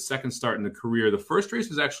layoff, but it's second start in the career. The first race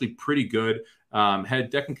was actually pretty good. Had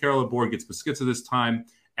Declan Carroll aboard, gets Beskiza this time,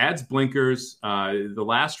 adds blinkers. The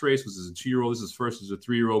last race was as a 2-year-old. This is first as a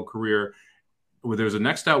 3-year-old career. There was a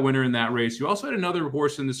next out winner in that race. You also had another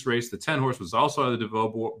horse in this race. The 10 horse was also out of the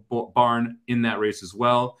DeVoe barn in that race as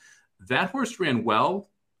well. That horse ran well,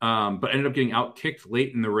 but ended up getting out-kicked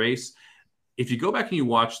late in the race. If you go back and you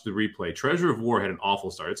watch the replay, Treasure of War had an awful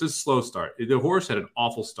start. It's a slow start. The horse had an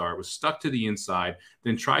awful start, was stuck to the inside,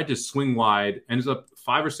 then tried to swing wide, ends up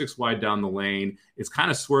 5 or 6 wide down the lane. It's kind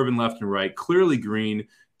of swerving left and right, clearly green,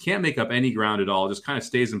 can't make up any ground at all, just kind of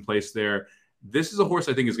stays in place there. This is a horse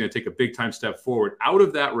I think is going to take a big-time step forward. Out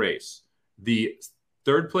of that race, the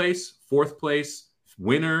 3rd place, 4th place,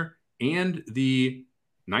 winner, and the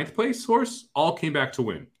 9th place horse all came back to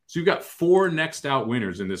win. So you've got 4 next out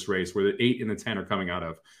winners in this race where the 8 and the 10 are coming out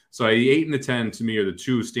of. So the 8 and the 10 to me are the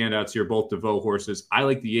 2 standouts here, both DeVoe horses. I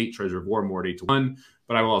like the 8 Treasure of War more at 8-1,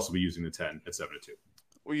 but I will also be using the 10 at 7-2.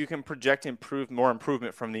 you can project more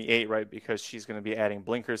improvement from the 8, right? Because she's going to be adding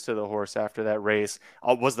blinkers to the horse after that race.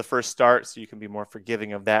 Was the first start, so you can be more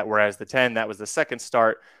forgiving of that. Whereas the 10, that was the second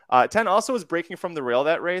start. 10 also was breaking from the rail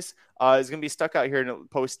that race. Is going to be stuck out here in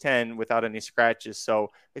post 10 without any scratches.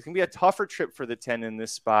 So it's going to be a tougher trip for the 10 in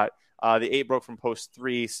this spot. The 8 broke from post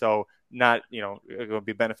 3, so not, going to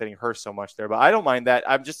be benefiting her so much there. But I don't mind that.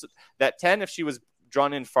 I'm just that 10, if she was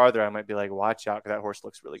drawn in farther, I might be like, watch out, because that horse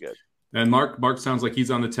looks really good. And Mark sounds like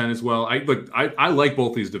he's on the 10 as well. I like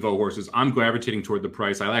both these DeVoe horses. I'm gravitating toward the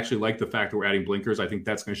price. I actually like the fact that we're adding blinkers. I think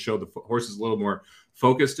that's going to show the horses a little more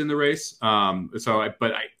focused in the race.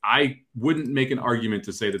 But I wouldn't make an argument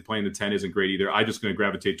to say that playing the 10 isn't great either. I'm just going to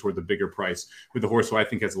gravitate toward the bigger price with the horse who I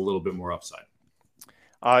think has a little bit more upside.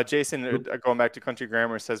 Jason, going back to Country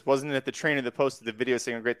Grammar, says, wasn't it the trainer that posted the video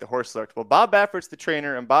saying how great the horse looked? Well, Bob Baffert's the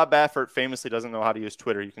trainer, and Bob Baffert famously doesn't know how to use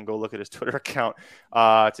Twitter. You can go look at his Twitter account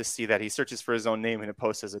to see that. He searches for his own name and it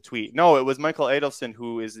posts as a tweet. No, it was Michael Adelson,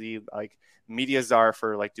 who is the media czar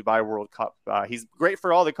for Dubai World Cup. He's great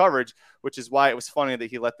for all the coverage, which is why it was funny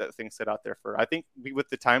that he let that thing sit out there for, I think with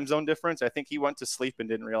the time zone difference, I think he went to sleep and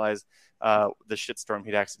didn't realize the shitstorm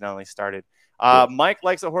he'd accidentally started. Mike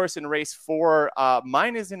likes a horse in race 4.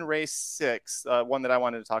 Mine is in race 6, one that I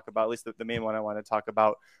wanted to talk about, at least the main one I wanted to talk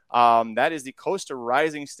about. That is the Costa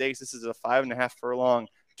Rising Stakes. This is a 5.5 furlong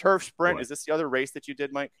turf sprint. Boy. Is this the other race that you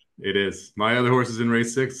did, Mike? It is. My other horse is in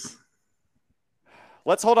race 6.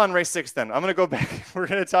 Let's hold on race 6 then. I'm going to go back. We're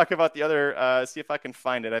going to talk about the other, see if I can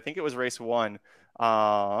find it. I think it was race 1.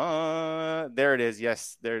 There it is.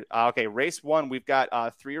 Yes. There. Okay. Race 1. We've got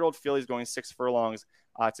 3-year-old fillies going 6 furlongs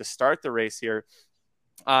to start the race here.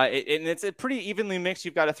 And it's a pretty evenly mixed.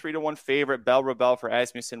 You've got a 3-1 favorite, Belle Rebelle for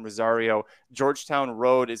Asmussen Rosario. Georgetown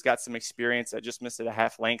Road has got some experience. I just missed it a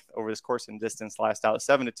half length over this course and distance last out,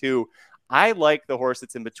 7-2. I like the horse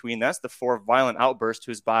that's in between. That's the 4 Violent Outburst,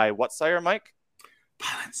 who's by what sire, Mike?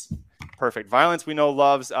 Violence. Perfect. Violence, we know,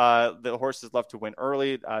 loves. The horses love to win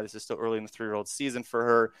early. This is still early in the 3-year-old season for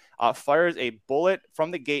her. Fires a bullet from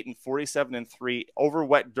the gate in 47-3 over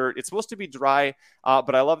wet dirt. It's supposed to be dry,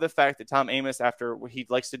 but I love the fact that Tom Amoss, after what he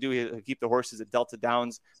likes to do, he'll keep the horses at Delta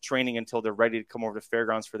Downs training until they're ready to come over to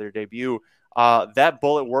Fairgrounds for their debut. That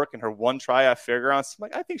bullet work in her one try at Fairgrounds,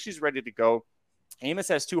 I think she's ready to go. Amoss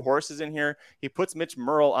has 2 horses in here. He puts Mitch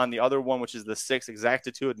Merle on the other one, which is the 6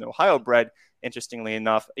 Exactitude, an Ohio bred, interestingly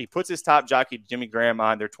enough. He puts his top jockey, Jimmy Graham,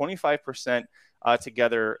 on. They're 25%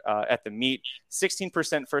 together at the meet.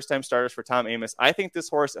 16% first-time starters for Tom Amoss. I think this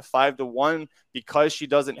horse at 5-1, because she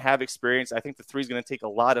doesn't have experience, I think the 3 is going to take a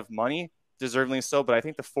lot of money, deservedly so, but I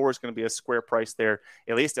think the 4 is going to be a square price there,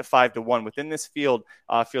 at least at 5-1. Within this field,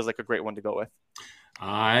 feels like a great one to go with.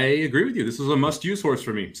 I agree with you. This is a must-use horse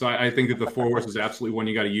for me. So I think that the 4 horse is absolutely one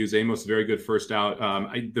you got to use. Amoss, very good first out.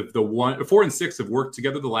 The 4 and 6 have worked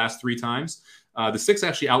together the last 3 times. The 6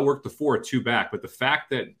 actually outworked the 4 2 back. But the fact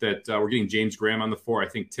that we're getting James Graham on the 4, I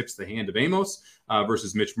think tips the hand of Amoss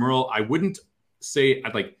versus Mitch Merle. I wouldn't say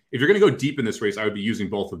if you're going to go deep in this race, I would be using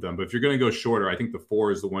both of them. But if you're going to go shorter, I think the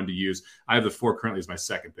 4 is the one to use. I have the 4 currently as my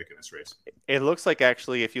second pick in this race. It looks like,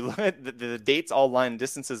 actually, if you look at the dates all line,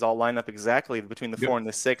 distances all line up exactly between the 4 and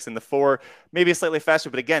the 6, and the 4 maybe slightly faster.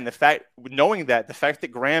 But again, the fact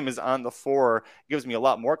that Graham is on the 4 gives me a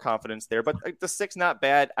lot more confidence there. But the 6, not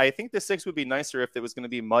bad. I think the 6 would be nicer if it was going to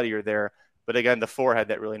be muddier there. But again, the 4 had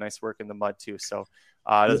that really nice work in the mud too. So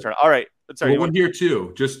that's all right. Sorry, one here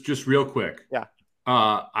too. Just real quick. Yeah.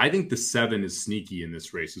 I think the 7 is sneaky in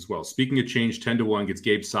this race as well. Speaking of change, 10-1 gets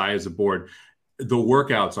Gabe Saez aboard. The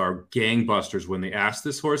workouts are gangbusters when they ask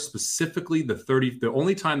this horse, specifically the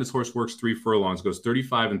only time this horse works 3 furlongs, goes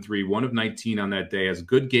 35-3, 1 of 19 on that day, has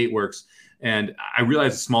good gate works. And I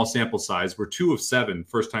realize a small sample size. We're 2 of 7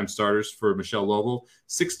 first-time starters for Michelle Lovell,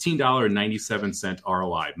 $16.97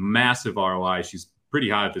 ROI, massive ROI. She's pretty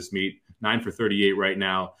hot at this meet, 9 for 38 right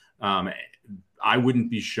now. I wouldn't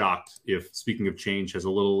be shocked if, speaking of change, has a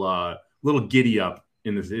little giddy up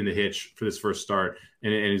in the hitch for this first start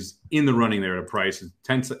and is in the running there at a price.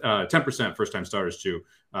 10% first-time starters too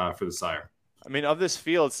for the sire. I mean, of this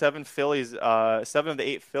field, 7 fillies, 7 of the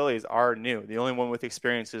 8 fillies are new. The only one with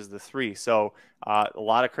experience is the 3. So a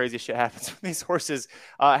lot of crazy shit happens when these horses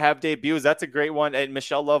have debuts. That's a great one. And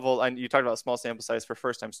Michelle Lovell, and you talked about small sample size for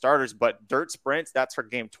first-time starters, but dirt sprints, that's her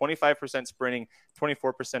game. 25% sprinting,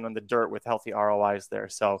 24% on the dirt with healthy ROIs there.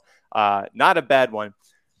 So not a bad one.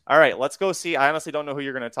 All right, let's go see. I honestly don't know who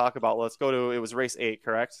you're going to talk about. Let's go to, it was race 8,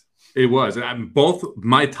 correct? It was.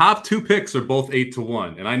 My top 2 picks are both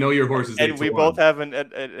 8-1, and I know your horse is 8-1. And we both have an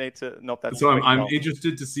 8 to. Nope, that's. So I'm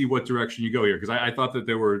interested to see what direction you go here, because I thought that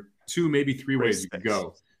there were 2, maybe 3 ways you could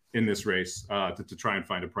go in this race to try and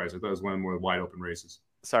find a price. I thought it was one of the more wide open races.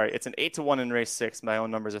 sorry, it's an 8-1 in race 6. My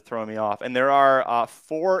own numbers are throwing me off. And there are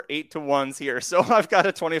 4 8-1s here. So I've got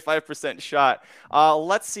a 25% shot.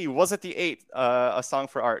 Let's see. Was it the 8, A Song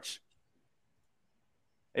for Arch?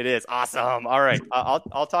 It is. Awesome. All right.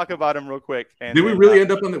 I'll talk about him real quick. And did we really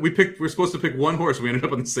end up on that? We're supposed to pick one horse. We ended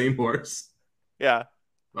up on the same horse. Yeah.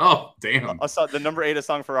 Oh, damn. The number 8, A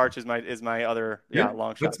Song for Arch is my other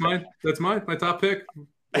long shot. That's my top pick.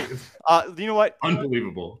 You know what?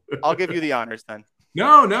 Unbelievable. I'll give you the honors then.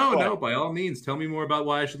 No. By all means, tell me more about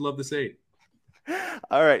why I should love this 8.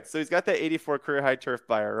 All right, so he's got that 84 career high turf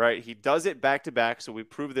buyer, right? He does it back to back, so we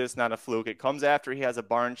prove that it's not a fluke. It comes after he has a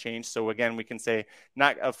barn change, so again, we can say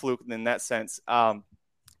not a fluke in that sense.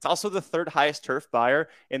 It's also the 3rd highest turf buyer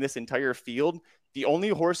in this entire field. The only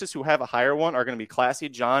horses who have a higher one are going to be Classy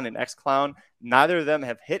John and X Clown. Neither of them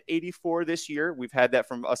have hit 84 this year. We've had that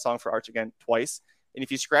from A Song for Arch again twice. And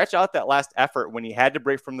if you scratch out that last effort when he had to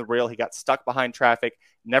break from the rail, he got stuck behind traffic,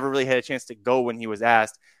 never really had a chance to go when he was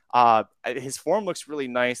asked. His form looks really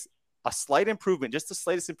nice. A slight improvement, just the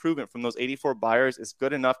slightest improvement from those 84 buyers is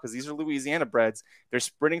good enough because these are Louisiana breds. They're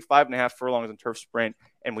sprinting 5.5 furlongs in turf sprint.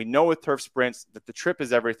 And we know with turf sprints that the trip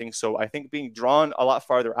is everything. So I think being drawn a lot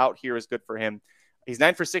farther out here is good for him. He's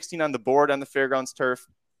 9 for 16 on the board on the Fairgrounds turf.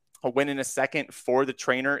 A win in a second for the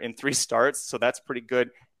trainer in 3 starts. So that's pretty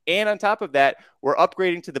good. And on top of that, we're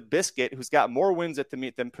upgrading to the Biscuit, who's got more wins at the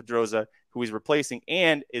meet than Pedroza, who he's replacing,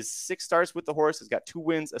 and is 6 starts with the horse, has got 2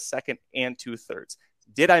 wins, a second, and 2/3.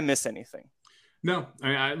 Did I miss anything? No,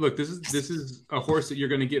 look, this is a horse that you're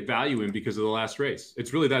going to get value in because of the last race.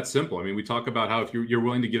 It's really that simple. I mean, we talk about how if you're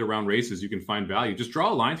willing to get around races, you can find value. Just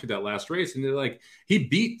draw a line through that last race, and they're like, he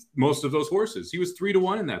beat most of those horses. He was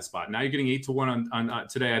 3-1 in that spot. Now you're getting 8-1 on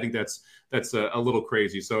today. I think that's a little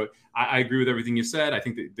crazy. So I agree with everything you said. I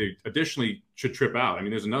think that they additionally should trip out. I mean,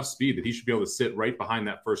 there's enough speed that he should be able to sit right behind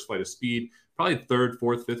that first flight of speed, probably 3rd,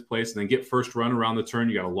 4th, 5th place, and then get first run around the turn.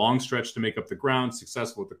 You got a long stretch to make up the ground,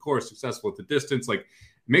 successful at the course, successful at the distance. Like, it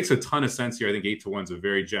makes a ton of sense here. I think 8-1 is a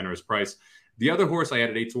very generous price. The other horse I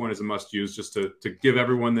added 8-1 as a must use, just to give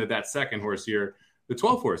everyone that second horse here. The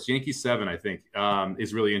 12th horse, Yankee 7, I think,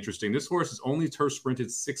 is really interesting. This horse has only turf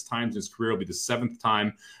sprinted 6 times in his career. It'll be the 7th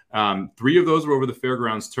time. 3 of those were over the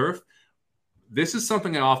Fairgrounds turf. This is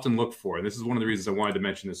something I often look for, and this is one of the reasons I wanted to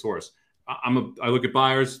mention this horse. I look at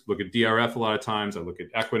buyers, look at DRF a lot of times. I look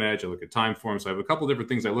at Equinedge, I look at time form. So I have a couple different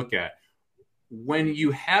things I look at. When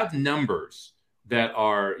you have numbers that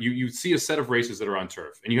are, you see a set of races that are on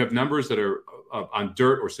turf, and you have numbers that are on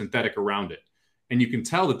dirt or synthetic around it, and you can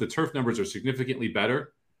tell that the turf numbers are significantly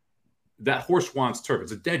better, that horse wants turf.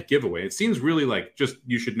 It's a dead giveaway. It seems really like just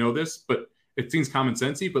you should know this, but it seems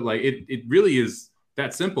commonsensy, but like it really is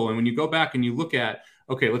that simple. And when you go back and you look at,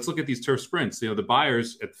 okay, let's look at these turf sprints. You know, the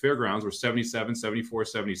buyers at the Fairgrounds were 77, 74,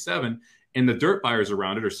 77, and the dirt buyers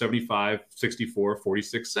around it are 75, 64,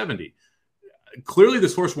 46, 70. Clearly,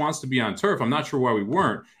 this horse wants to be on turf. I'm not sure why we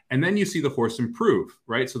weren't. And then you see the horse improve,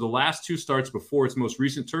 right? So the last 2 starts before its most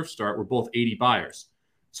recent turf start were both 80 buyers.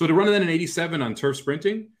 So to run then an 87 on turf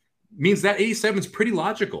sprinting means that 87 is pretty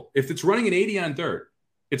logical. If it's running an 80 on dirt,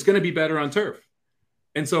 it's going to be better on turf.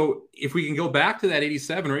 And so if we can go back to that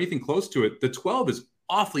 87 or anything close to it, the 12 is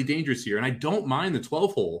awfully dangerous here. And I don't mind the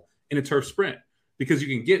 12 hole in a turf sprint because you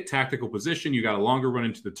can get tactical position. You got a longer run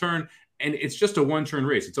into the turn, and it's just a 1-turn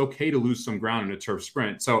race. It's okay to lose some ground in a turf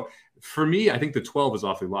sprint. So for me, I think the 12 is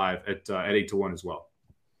awfully live at 8-1 as well.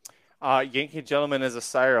 Yankee Gentleman is a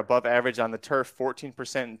sire above average on the turf,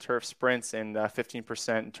 14% in turf sprints and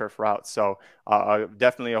 15% in turf routes. So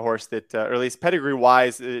definitely a horse that, or at least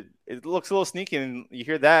pedigree-wise, it looks a little sneaky. And you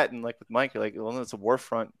hear that, and like with Mike, you're like, well, it's a war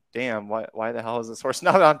front. Damn, why the hell is this horse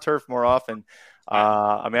not on turf more often?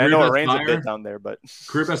 I mean, I know it rains a bit down there, but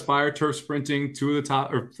career best buyer, turf sprinting, 2 of the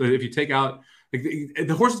top. Or if you take out, like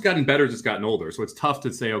the horse has gotten better as it's gotten older, so it's tough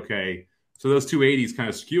to say, okay, so those 280s kind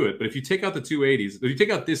of skew it. But if you take out the 280s, if you take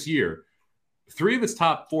out this year, 3 of its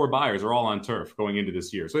top 4 buyers are all on turf going into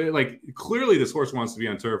this year. So like clearly this horse wants to be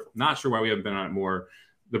on turf. Not sure why we haven't been on it more.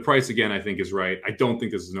 The price again, I think, is right. I don't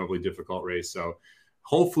think this is an overly difficult race. So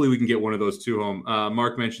hopefully we can get one of those 2 home.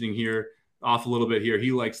 Mark mentioning here off a little bit here.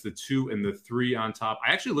 He likes the 2 and the 3 on top.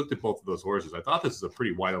 I actually looked at both of those horses. I thought this is a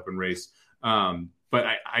pretty wide open race. But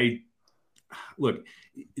I look,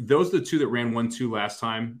 those are the 2 that ran 1-2 last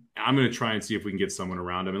time. I'm going to try and see if we can get someone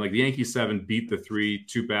around them. And like the Yankee 7 beat the 3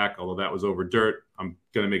 2 back, although that was over dirt. I'm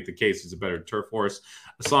going to make the case it's a better turf horse.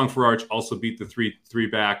 A Song for Arch also beat the 3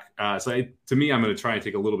 back. To me, I'm going to try and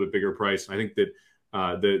take a little bit bigger price. And I think that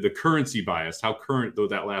the currency bias, how current though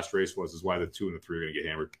that last race was, is why the 2 and the 3 are going to get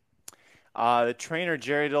hammered. The trainer,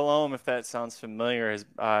 Jerry Delhomme, if that sounds familiar,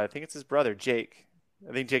 I think it's his brother, Jake.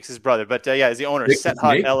 I think Jake's his brother, but he's the owner, Jake Set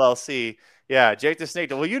Hut LLC. Yeah, Jake the Snake.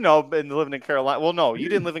 Well, been living in Carolina. Well, no, you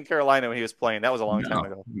didn't live in Carolina when he was playing. That was a long time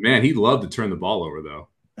ago. Man, he'd love to turn the ball over, though.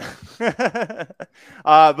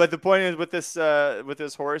 But the point is with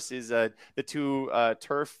this horse is the two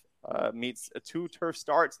turf meets, two turf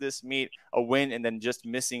starts this meet, a win, and then just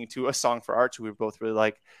missing to A Song for Arch, who we both really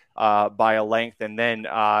like by a length, and then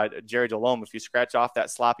Jerry Delhomme. If you scratch off that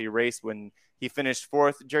sloppy race when he finished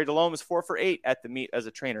fourth, Jerry Delhomme is 4 for 8 at the meet as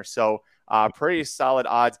a trainer. So pretty solid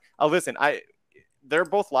odds. Listen, they're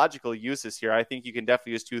both logical uses here. I think you can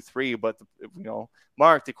definitely use 2-3, but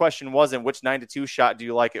Mark, the question wasn't which 9-2 shot do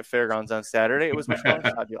you like at Fairgrounds on Saturday. It was which long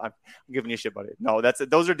shot do you like. I'm giving you shit, buddy. No,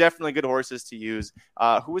 those are definitely good horses to use.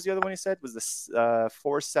 Who was the other one you said? Was this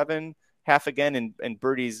 4-7 half again and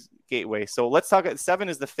Birdie's Gateway. So let's talk. 7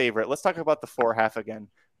 is the favorite. Let's talk about the 4 half again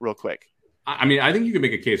real quick. I mean, I think you can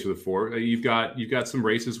make a case for the 4. You've got some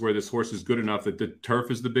races where this horse is good enough that the turf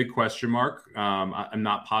is the big question mark. I'm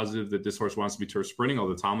not positive that this horse wants to be turf sprinting,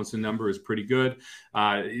 although the Tomlinson number is pretty good.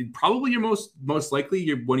 Probably your most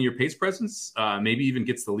likely one of your pace presents, maybe even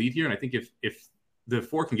gets the lead here. And I think if the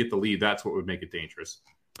 4 can get the lead, that's what would make it dangerous.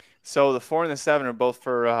 So the 4 and the 7 are both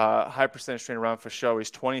for high percentage trainer around for show. He's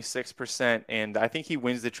 26%, and I think he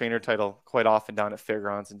wins the trainer title quite often down at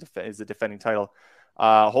Fairgrounds and is the defending title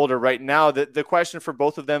holder right now. The question for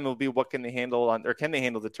both of them will be what can they handle can they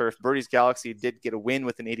handle the turf? Birdie's Galaxy did get a win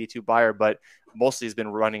with an 82 buyer, but mostly has been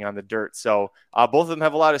running on the dirt. So both of them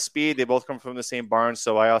have a lot of speed. They both come from the same barn.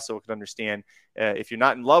 So I also could understand if you're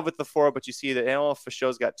not in love with the 4, but you see that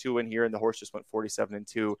Fashow's got 2 in here and the horse just went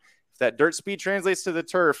 47-2. If that dirt speed translates to the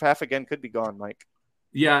turf, half again could be gone, Mike.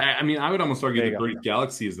 Yeah, I mean, I would almost argue that Birdie's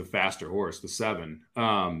Galaxy is the faster horse, the 7.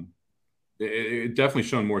 It definitely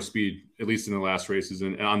shown more speed, at least in the last races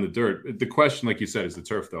and on the dirt. The question, like you said, is the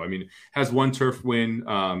turf, though. I mean, has one turf win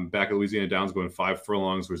back at Louisiana Downs going 5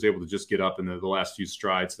 furlongs, was able to just get up in the last few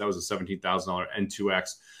strides. That was a $17,000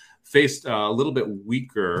 N2X. Faced a little bit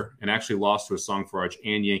weaker and actually lost to A Song for Arch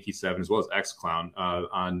and Yankee 7, as well as X-Clown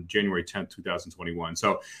on January 10th, 2021.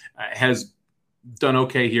 So has done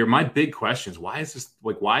okay here. My big question is, why is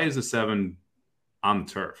the 7 on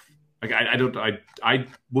the turf? Like, I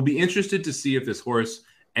will be interested to see if this horse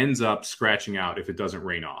ends up scratching out if it doesn't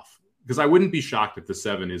rain off, because I wouldn't be shocked if the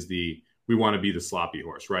 7 is we want to be the sloppy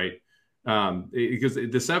horse, right? Because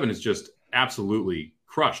the 7 is just absolutely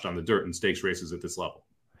crushed on the dirt in stakes races at this level.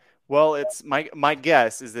 Well, it's my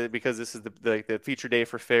guess is that because this is the feature day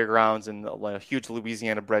for Fairgrounds and huge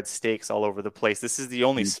Louisiana bred stakes all over the place, this is the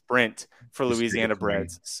only sprint for Louisiana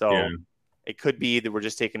breds. So yeah. It could be that we're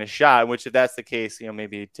just taking a shot, which if that's the case,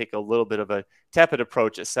 maybe take a little bit of a tepid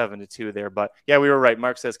approach at 7-2 there. But yeah, we were right.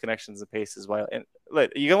 Mark says connections and pace as well. And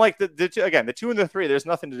you can like the 2, again, the 2 and the 3, there's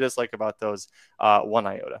nothing to dislike about those 1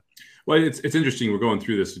 iota. Well, it's interesting. We're going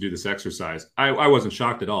through this to do this exercise. I wasn't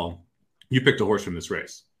shocked at all. You picked a horse from this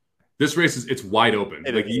race. This race it's wide open.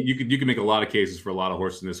 You can make a lot of cases for a lot of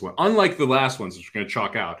horses in this one. Unlike the last ones, which we're going to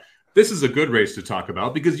chalk out. This is a good race to talk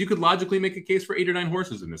about because you could logically make a case for 8 or 9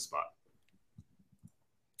 horses in this spot.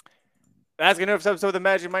 That's going to do this episode of the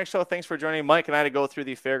Magic Mike Show. Thanks for joining Mike and I to go through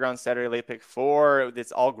the Fairgrounds Saturday Late Pick 4.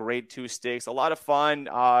 It's all grade 2 stakes. A lot of fun.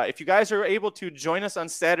 If you guys are able to join us on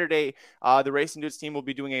Saturday, the Racing Dudes team will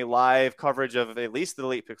be doing a live coverage of at least the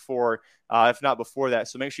Late Pick 4, if not before that.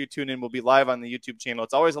 So make sure you tune in. We'll be live on the YouTube channel.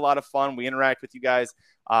 It's always a lot of fun. We interact with you guys,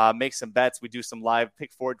 make some bets. We do some live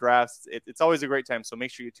Pick 4 drafts. It's always a great time. So make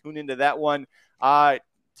sure you tune into that one.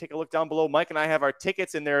 Take a look down below. Mike and I have our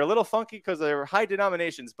tickets, and they're a little funky because they're high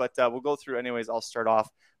denominations, but we'll go through anyways. I'll start off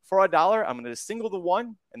for $1. I'm going to single the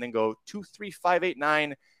 1 and then go 2, 3, 5, 8,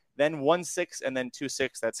 9, then 1, 6, and then 2,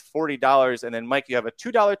 6. That's $40. And then Mike, you have a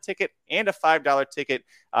 $2 ticket and a $5 ticket.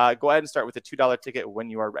 Go ahead and start with the $2 ticket when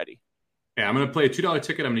you are ready. Yeah, I'm going to play a $2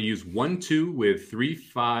 ticket. I'm going to use 1, 2 with 3,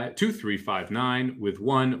 5, 2, 3, 5, 9 with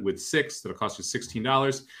 1 with 6. That'll cost you $16.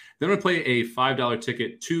 Then I'm going to play a $5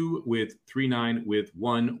 ticket, 2 with 3, 9 with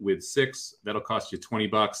 1 with 6. That'll cost you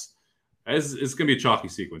 $20. It's going to be a chalky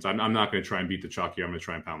sequence. I'm not going to try and beat the chalk here. I'm going to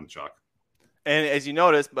try and pound the chalk. And as you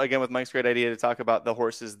noticed, again, with Mike's great idea to talk about the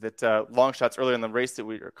horses that long shots earlier in the race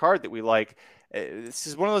card that we like, this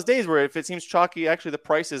is one of those days where if it seems chalky, actually the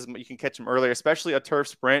prices, you can catch them earlier, especially a turf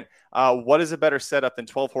sprint. What is a better setup than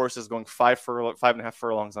 12 horses going 5.5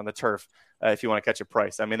 furlongs on the turf if you want to catch a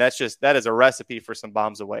price? I mean, that is a recipe for some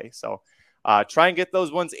bombs away. So try and get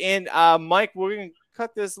those ones in. Mike, we're going to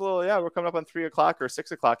cut this a little. Yeah, we're coming up on 3 o'clock or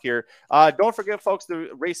 6 o'clock here. Don't forget, folks, the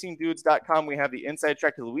racingdudes.com. We have the Inside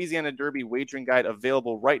Track to Louisiana Derby wagering guide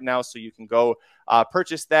available right now, so you can go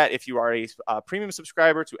purchase that. If you are a premium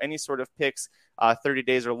subscriber to any sort of picks, 30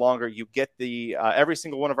 days or longer, you get the every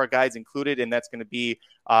single one of our guides included, and that's going to be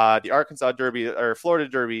the Arkansas Derby or Florida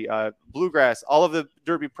Derby, Bluegrass, all of the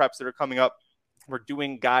Derby preps that are coming up. We're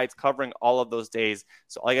doing guides covering all of those days.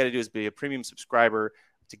 So all you got to do is be a premium subscriber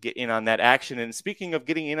to get in on that action. And speaking of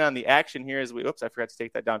getting in on the action here, I forgot to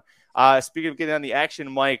take that down. Speaking of getting on the action,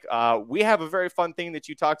 Mike, we have a very fun thing that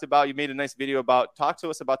you talked about. You made a nice video about. Talk to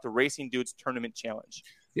us about the Racing Dudes Tournament Challenge.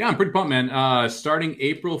 Yeah, I'm pretty pumped, man. Starting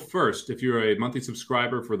April 1st, if you're a monthly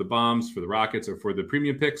subscriber for the Bombs, for the Rockets, or for the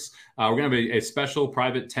premium picks, we're going to have a special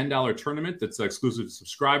private $10 tournament that's exclusive to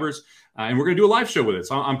subscribers. And we're going to do a live show with it.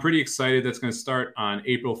 So I'm pretty excited. That's going to start on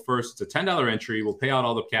April 1st. It's a $10 entry. We'll pay out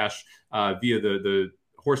all the cash via the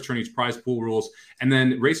Horse Tourney's prize pool rules. And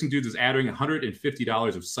then Racing Dudes is adding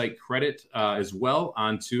 $150 of site credit as well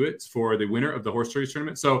onto it for the winner of the Horse Tourney's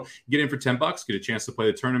tournament. So get in for $10, get a chance to play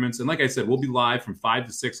the tournaments. And like I said, we'll be live from 5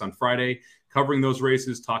 to 6 on Friday, covering those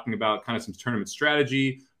races, talking about kind of some tournament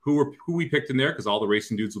strategy, who we picked in there, because all the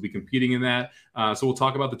Racing Dudes will be competing in that. So we'll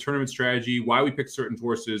talk about the tournament strategy, why we picked certain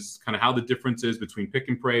horses, kind of how the difference is between pick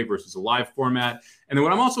and pray versus a live format. And then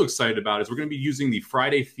what I'm also excited about is we're going to be using the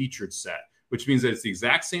Friday featured set, which means that it's the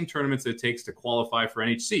exact same tournaments it takes to qualify for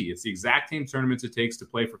NHC. It's the exact same tournaments it takes to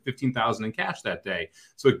play for $15,000 in cash that day.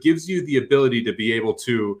 So it gives you the ability to be able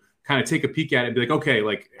to kind of take a peek at it and be like, okay,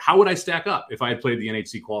 like how would I stack up if I had played the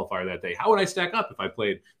NHC qualifier that day? How would I stack up if I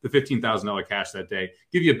played the $15,000 cash that day?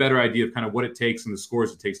 Give you a better idea of kind of what it takes and the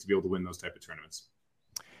scores it takes to be able to win those type of tournaments.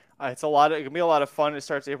 It can be a lot of fun. It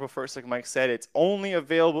starts April 1st, like Mike said. It's only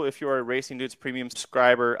available if you're a Racing Dudes premium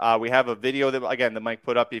subscriber. We have a video that Mike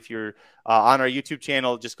put up. If you're on our YouTube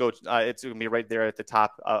channel, just go. It's going to be right there at the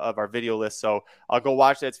top of our video list. So I'll go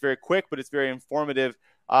watch that. It's very quick, but it's very informative.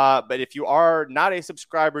 But if you are not a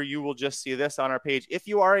subscriber, you will just see this on our page. If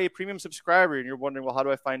you are a premium subscriber and you're wondering, well, how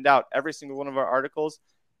do I find out? Every single one of our articles,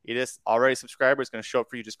 it is already a subscriber. It's going to show up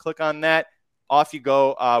for you. Just click on that. Off you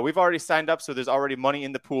go. We've already signed up, so there's already money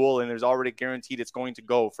in the pool, and there's already guaranteed it's going to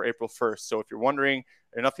go for April 1st. So if you're wondering,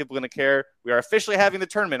 are enough people going to care? We are officially having the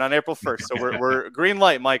tournament on April 1st. So we're green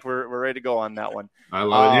light, Mike. We're ready to go on that one. I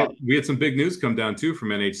love it. We had some big news come down, too, from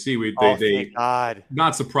NHC. Thank God.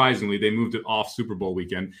 Not surprisingly, they moved it off Super Bowl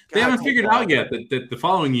weekend. They haven't figured out yet that the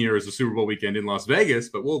following year is the Super Bowl weekend in Las Vegas,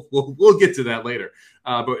 but we'll get to that later.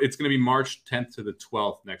 But it's going to be March 10th to the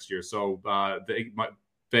 12th next year. So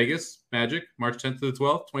Vegas Magic, March 10th to the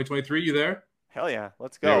 12th, 2023. You there? Hell yeah,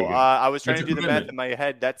 let's go. I was trying to do the math in my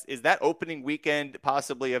head. Is that opening weekend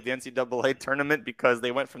possibly of the NCAA tournament because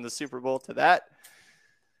they went from the Super Bowl to that?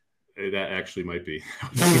 That actually might be.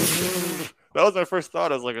 That was my first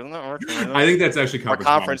thought. I was like, isn't that March? I think that's actually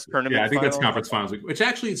conference tournament. Yeah, I think that's conference finals week, which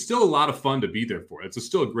actually is still a lot of fun to be there for. It's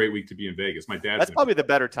still a great week to be in Vegas. That's probably the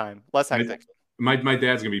better time. Less hectic. My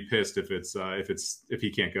dad's gonna be pissed if he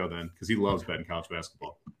can't go then, because he loves betting college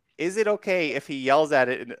basketball. Is it okay if he yells at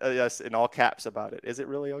it in all caps about it? Is it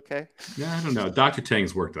really okay? Yeah, I don't know. Dr.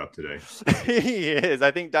 Tang's worked up today. He is. I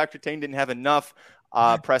think Dr. Tang didn't have enough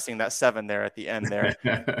pressing that 7 there at the end there.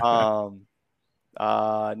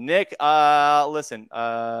 Nick, listen,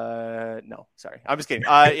 no, sorry. I'm just kidding.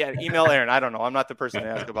 Email Aaron. I don't know. I'm not the person to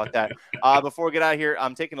ask about that. Before we get out of here,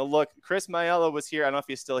 I'm taking a look. Chris Maiello was here. I don't know if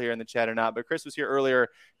he's still here in the chat or not, but Chris was here earlier.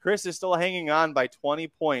 Chris is still hanging on by 20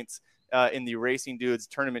 points in the Racing Dudes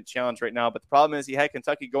Tournament Challenge right now. But the problem is he had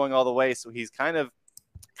Kentucky going all the way, so he's kind of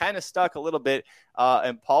stuck a little bit.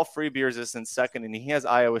 And Paul Freebeers is in second, and he has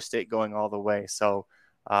Iowa State going all the way. So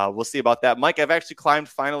we'll see about that. Mike, I've actually climbed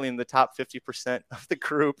finally in the top 50% of the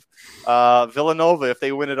group. Villanova, if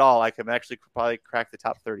they win it all, I can actually probably crack the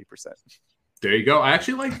top 30%. There you go. I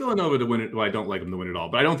actually like Villanova to win it. Well, I don't like them to win it all,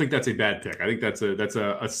 but I don't think that's a bad pick. I think that's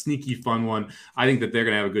a sneaky fun one. I think that they're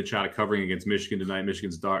going to have a good shot at covering against Michigan tonight.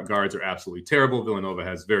 Michigan's guards are absolutely terrible. Villanova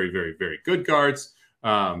has very, very, very good guards. So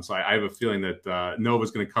I have a feeling that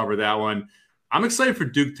Nova's going to cover that one. I'm excited for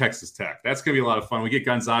Duke, Texas Tech. That's going to be a lot of fun. We get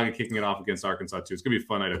Gonzaga kicking it off against Arkansas, too. It's going to be a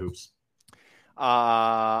fun night of hoops.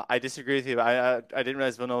 I disagree with you. I didn't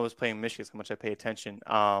realize Villanova was playing Michigan. How much I pay attention.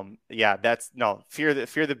 Fear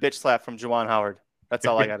the bitch slap from Juwan Howard. That's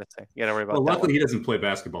all I got to say. You got to worry about that. Luckily, one. He doesn't play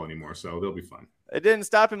basketball anymore, so they'll be fun. It didn't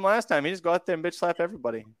stop him last time. He just go out there and bitch slap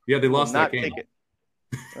everybody. Yeah, they lost that game.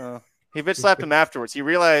 He bitch slapped him afterwards. He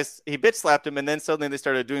realized he bitch slapped him, and then suddenly they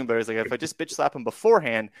started doing better. He's like, if I just bitch slap him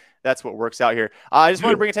beforehand, that's what works out here. I just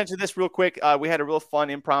want to bring attention to this real quick. We had a real fun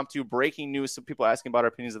impromptu breaking news. Some people asking about our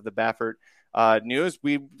opinions of the Baffert news.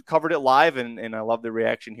 We covered it live, and I love the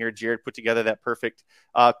reaction here. Jared put together that perfect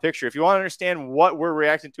picture. If you want to understand what we're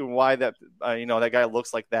reacting to and why that that guy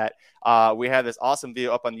looks like that, we have this awesome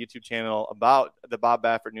video up on the YouTube channel about the Bob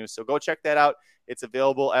Baffert news. So go check that out. It's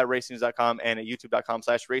available at racingnews.com and at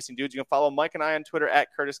youtube.com/racingdudes. You can follow Mike and I on Twitter at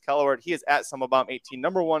Curtis Kellaward. He is at SummerBomb18,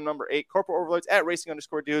 number 1, number 8, Corporate Overlords at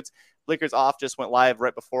racing_dudes. Blinkers Off just went live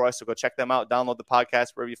right before us, so go check them out. Download the podcast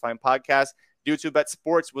wherever you find podcasts. YouTube Bet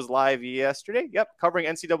Sports was live yesterday. Yep, covering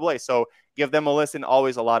NCAA. So give them a listen.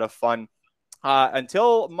 Always a lot of fun.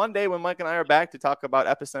 Until Monday when Mike and I are back to talk about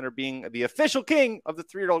Epicenter being the official king of the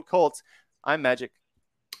 3-year-old Colts, I'm Magic.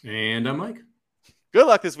 And I'm Mike. Good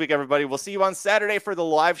luck this week, everybody. We'll see you on Saturday for the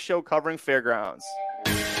live show covering Fairgrounds.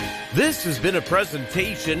 This has been a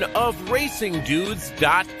presentation of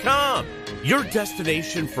RacingDudes.com, your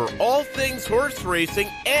destination for all things horse racing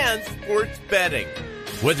and sports betting.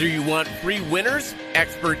 Whether you want free winners,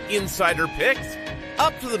 expert insider picks,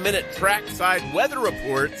 up-to-the-minute trackside weather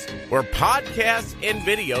reports, or podcasts and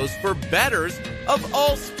videos for bettors of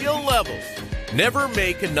all skill levels, never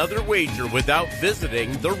make another wager without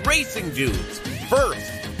visiting the Racing Dudes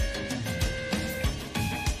first.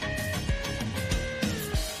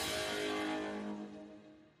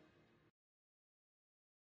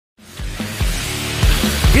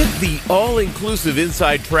 Get the all-inclusive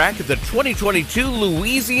inside track of the 2022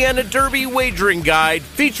 Louisiana Derby Wagering Guide,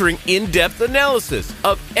 featuring in-depth analysis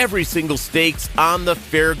of every single stakes on the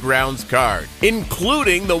Fairgrounds card,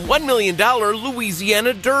 including the $1 million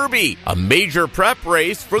Louisiana Derby, a major prep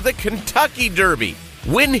race for the Kentucky Derby.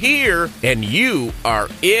 Win here, and you are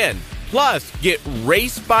in. Plus, get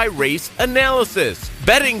race-by-race analysis,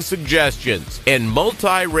 betting suggestions, and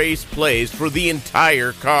multi-race plays for the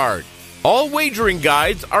entire card. All wagering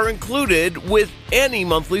guides are included with any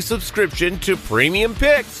monthly subscription to premium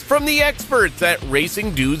picks from the experts at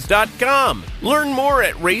RacingDudes.com. Learn more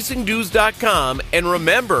at RacingDudes.com, and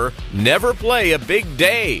remember, never play a big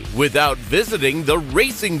day without visiting the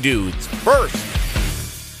Racing Dudes first.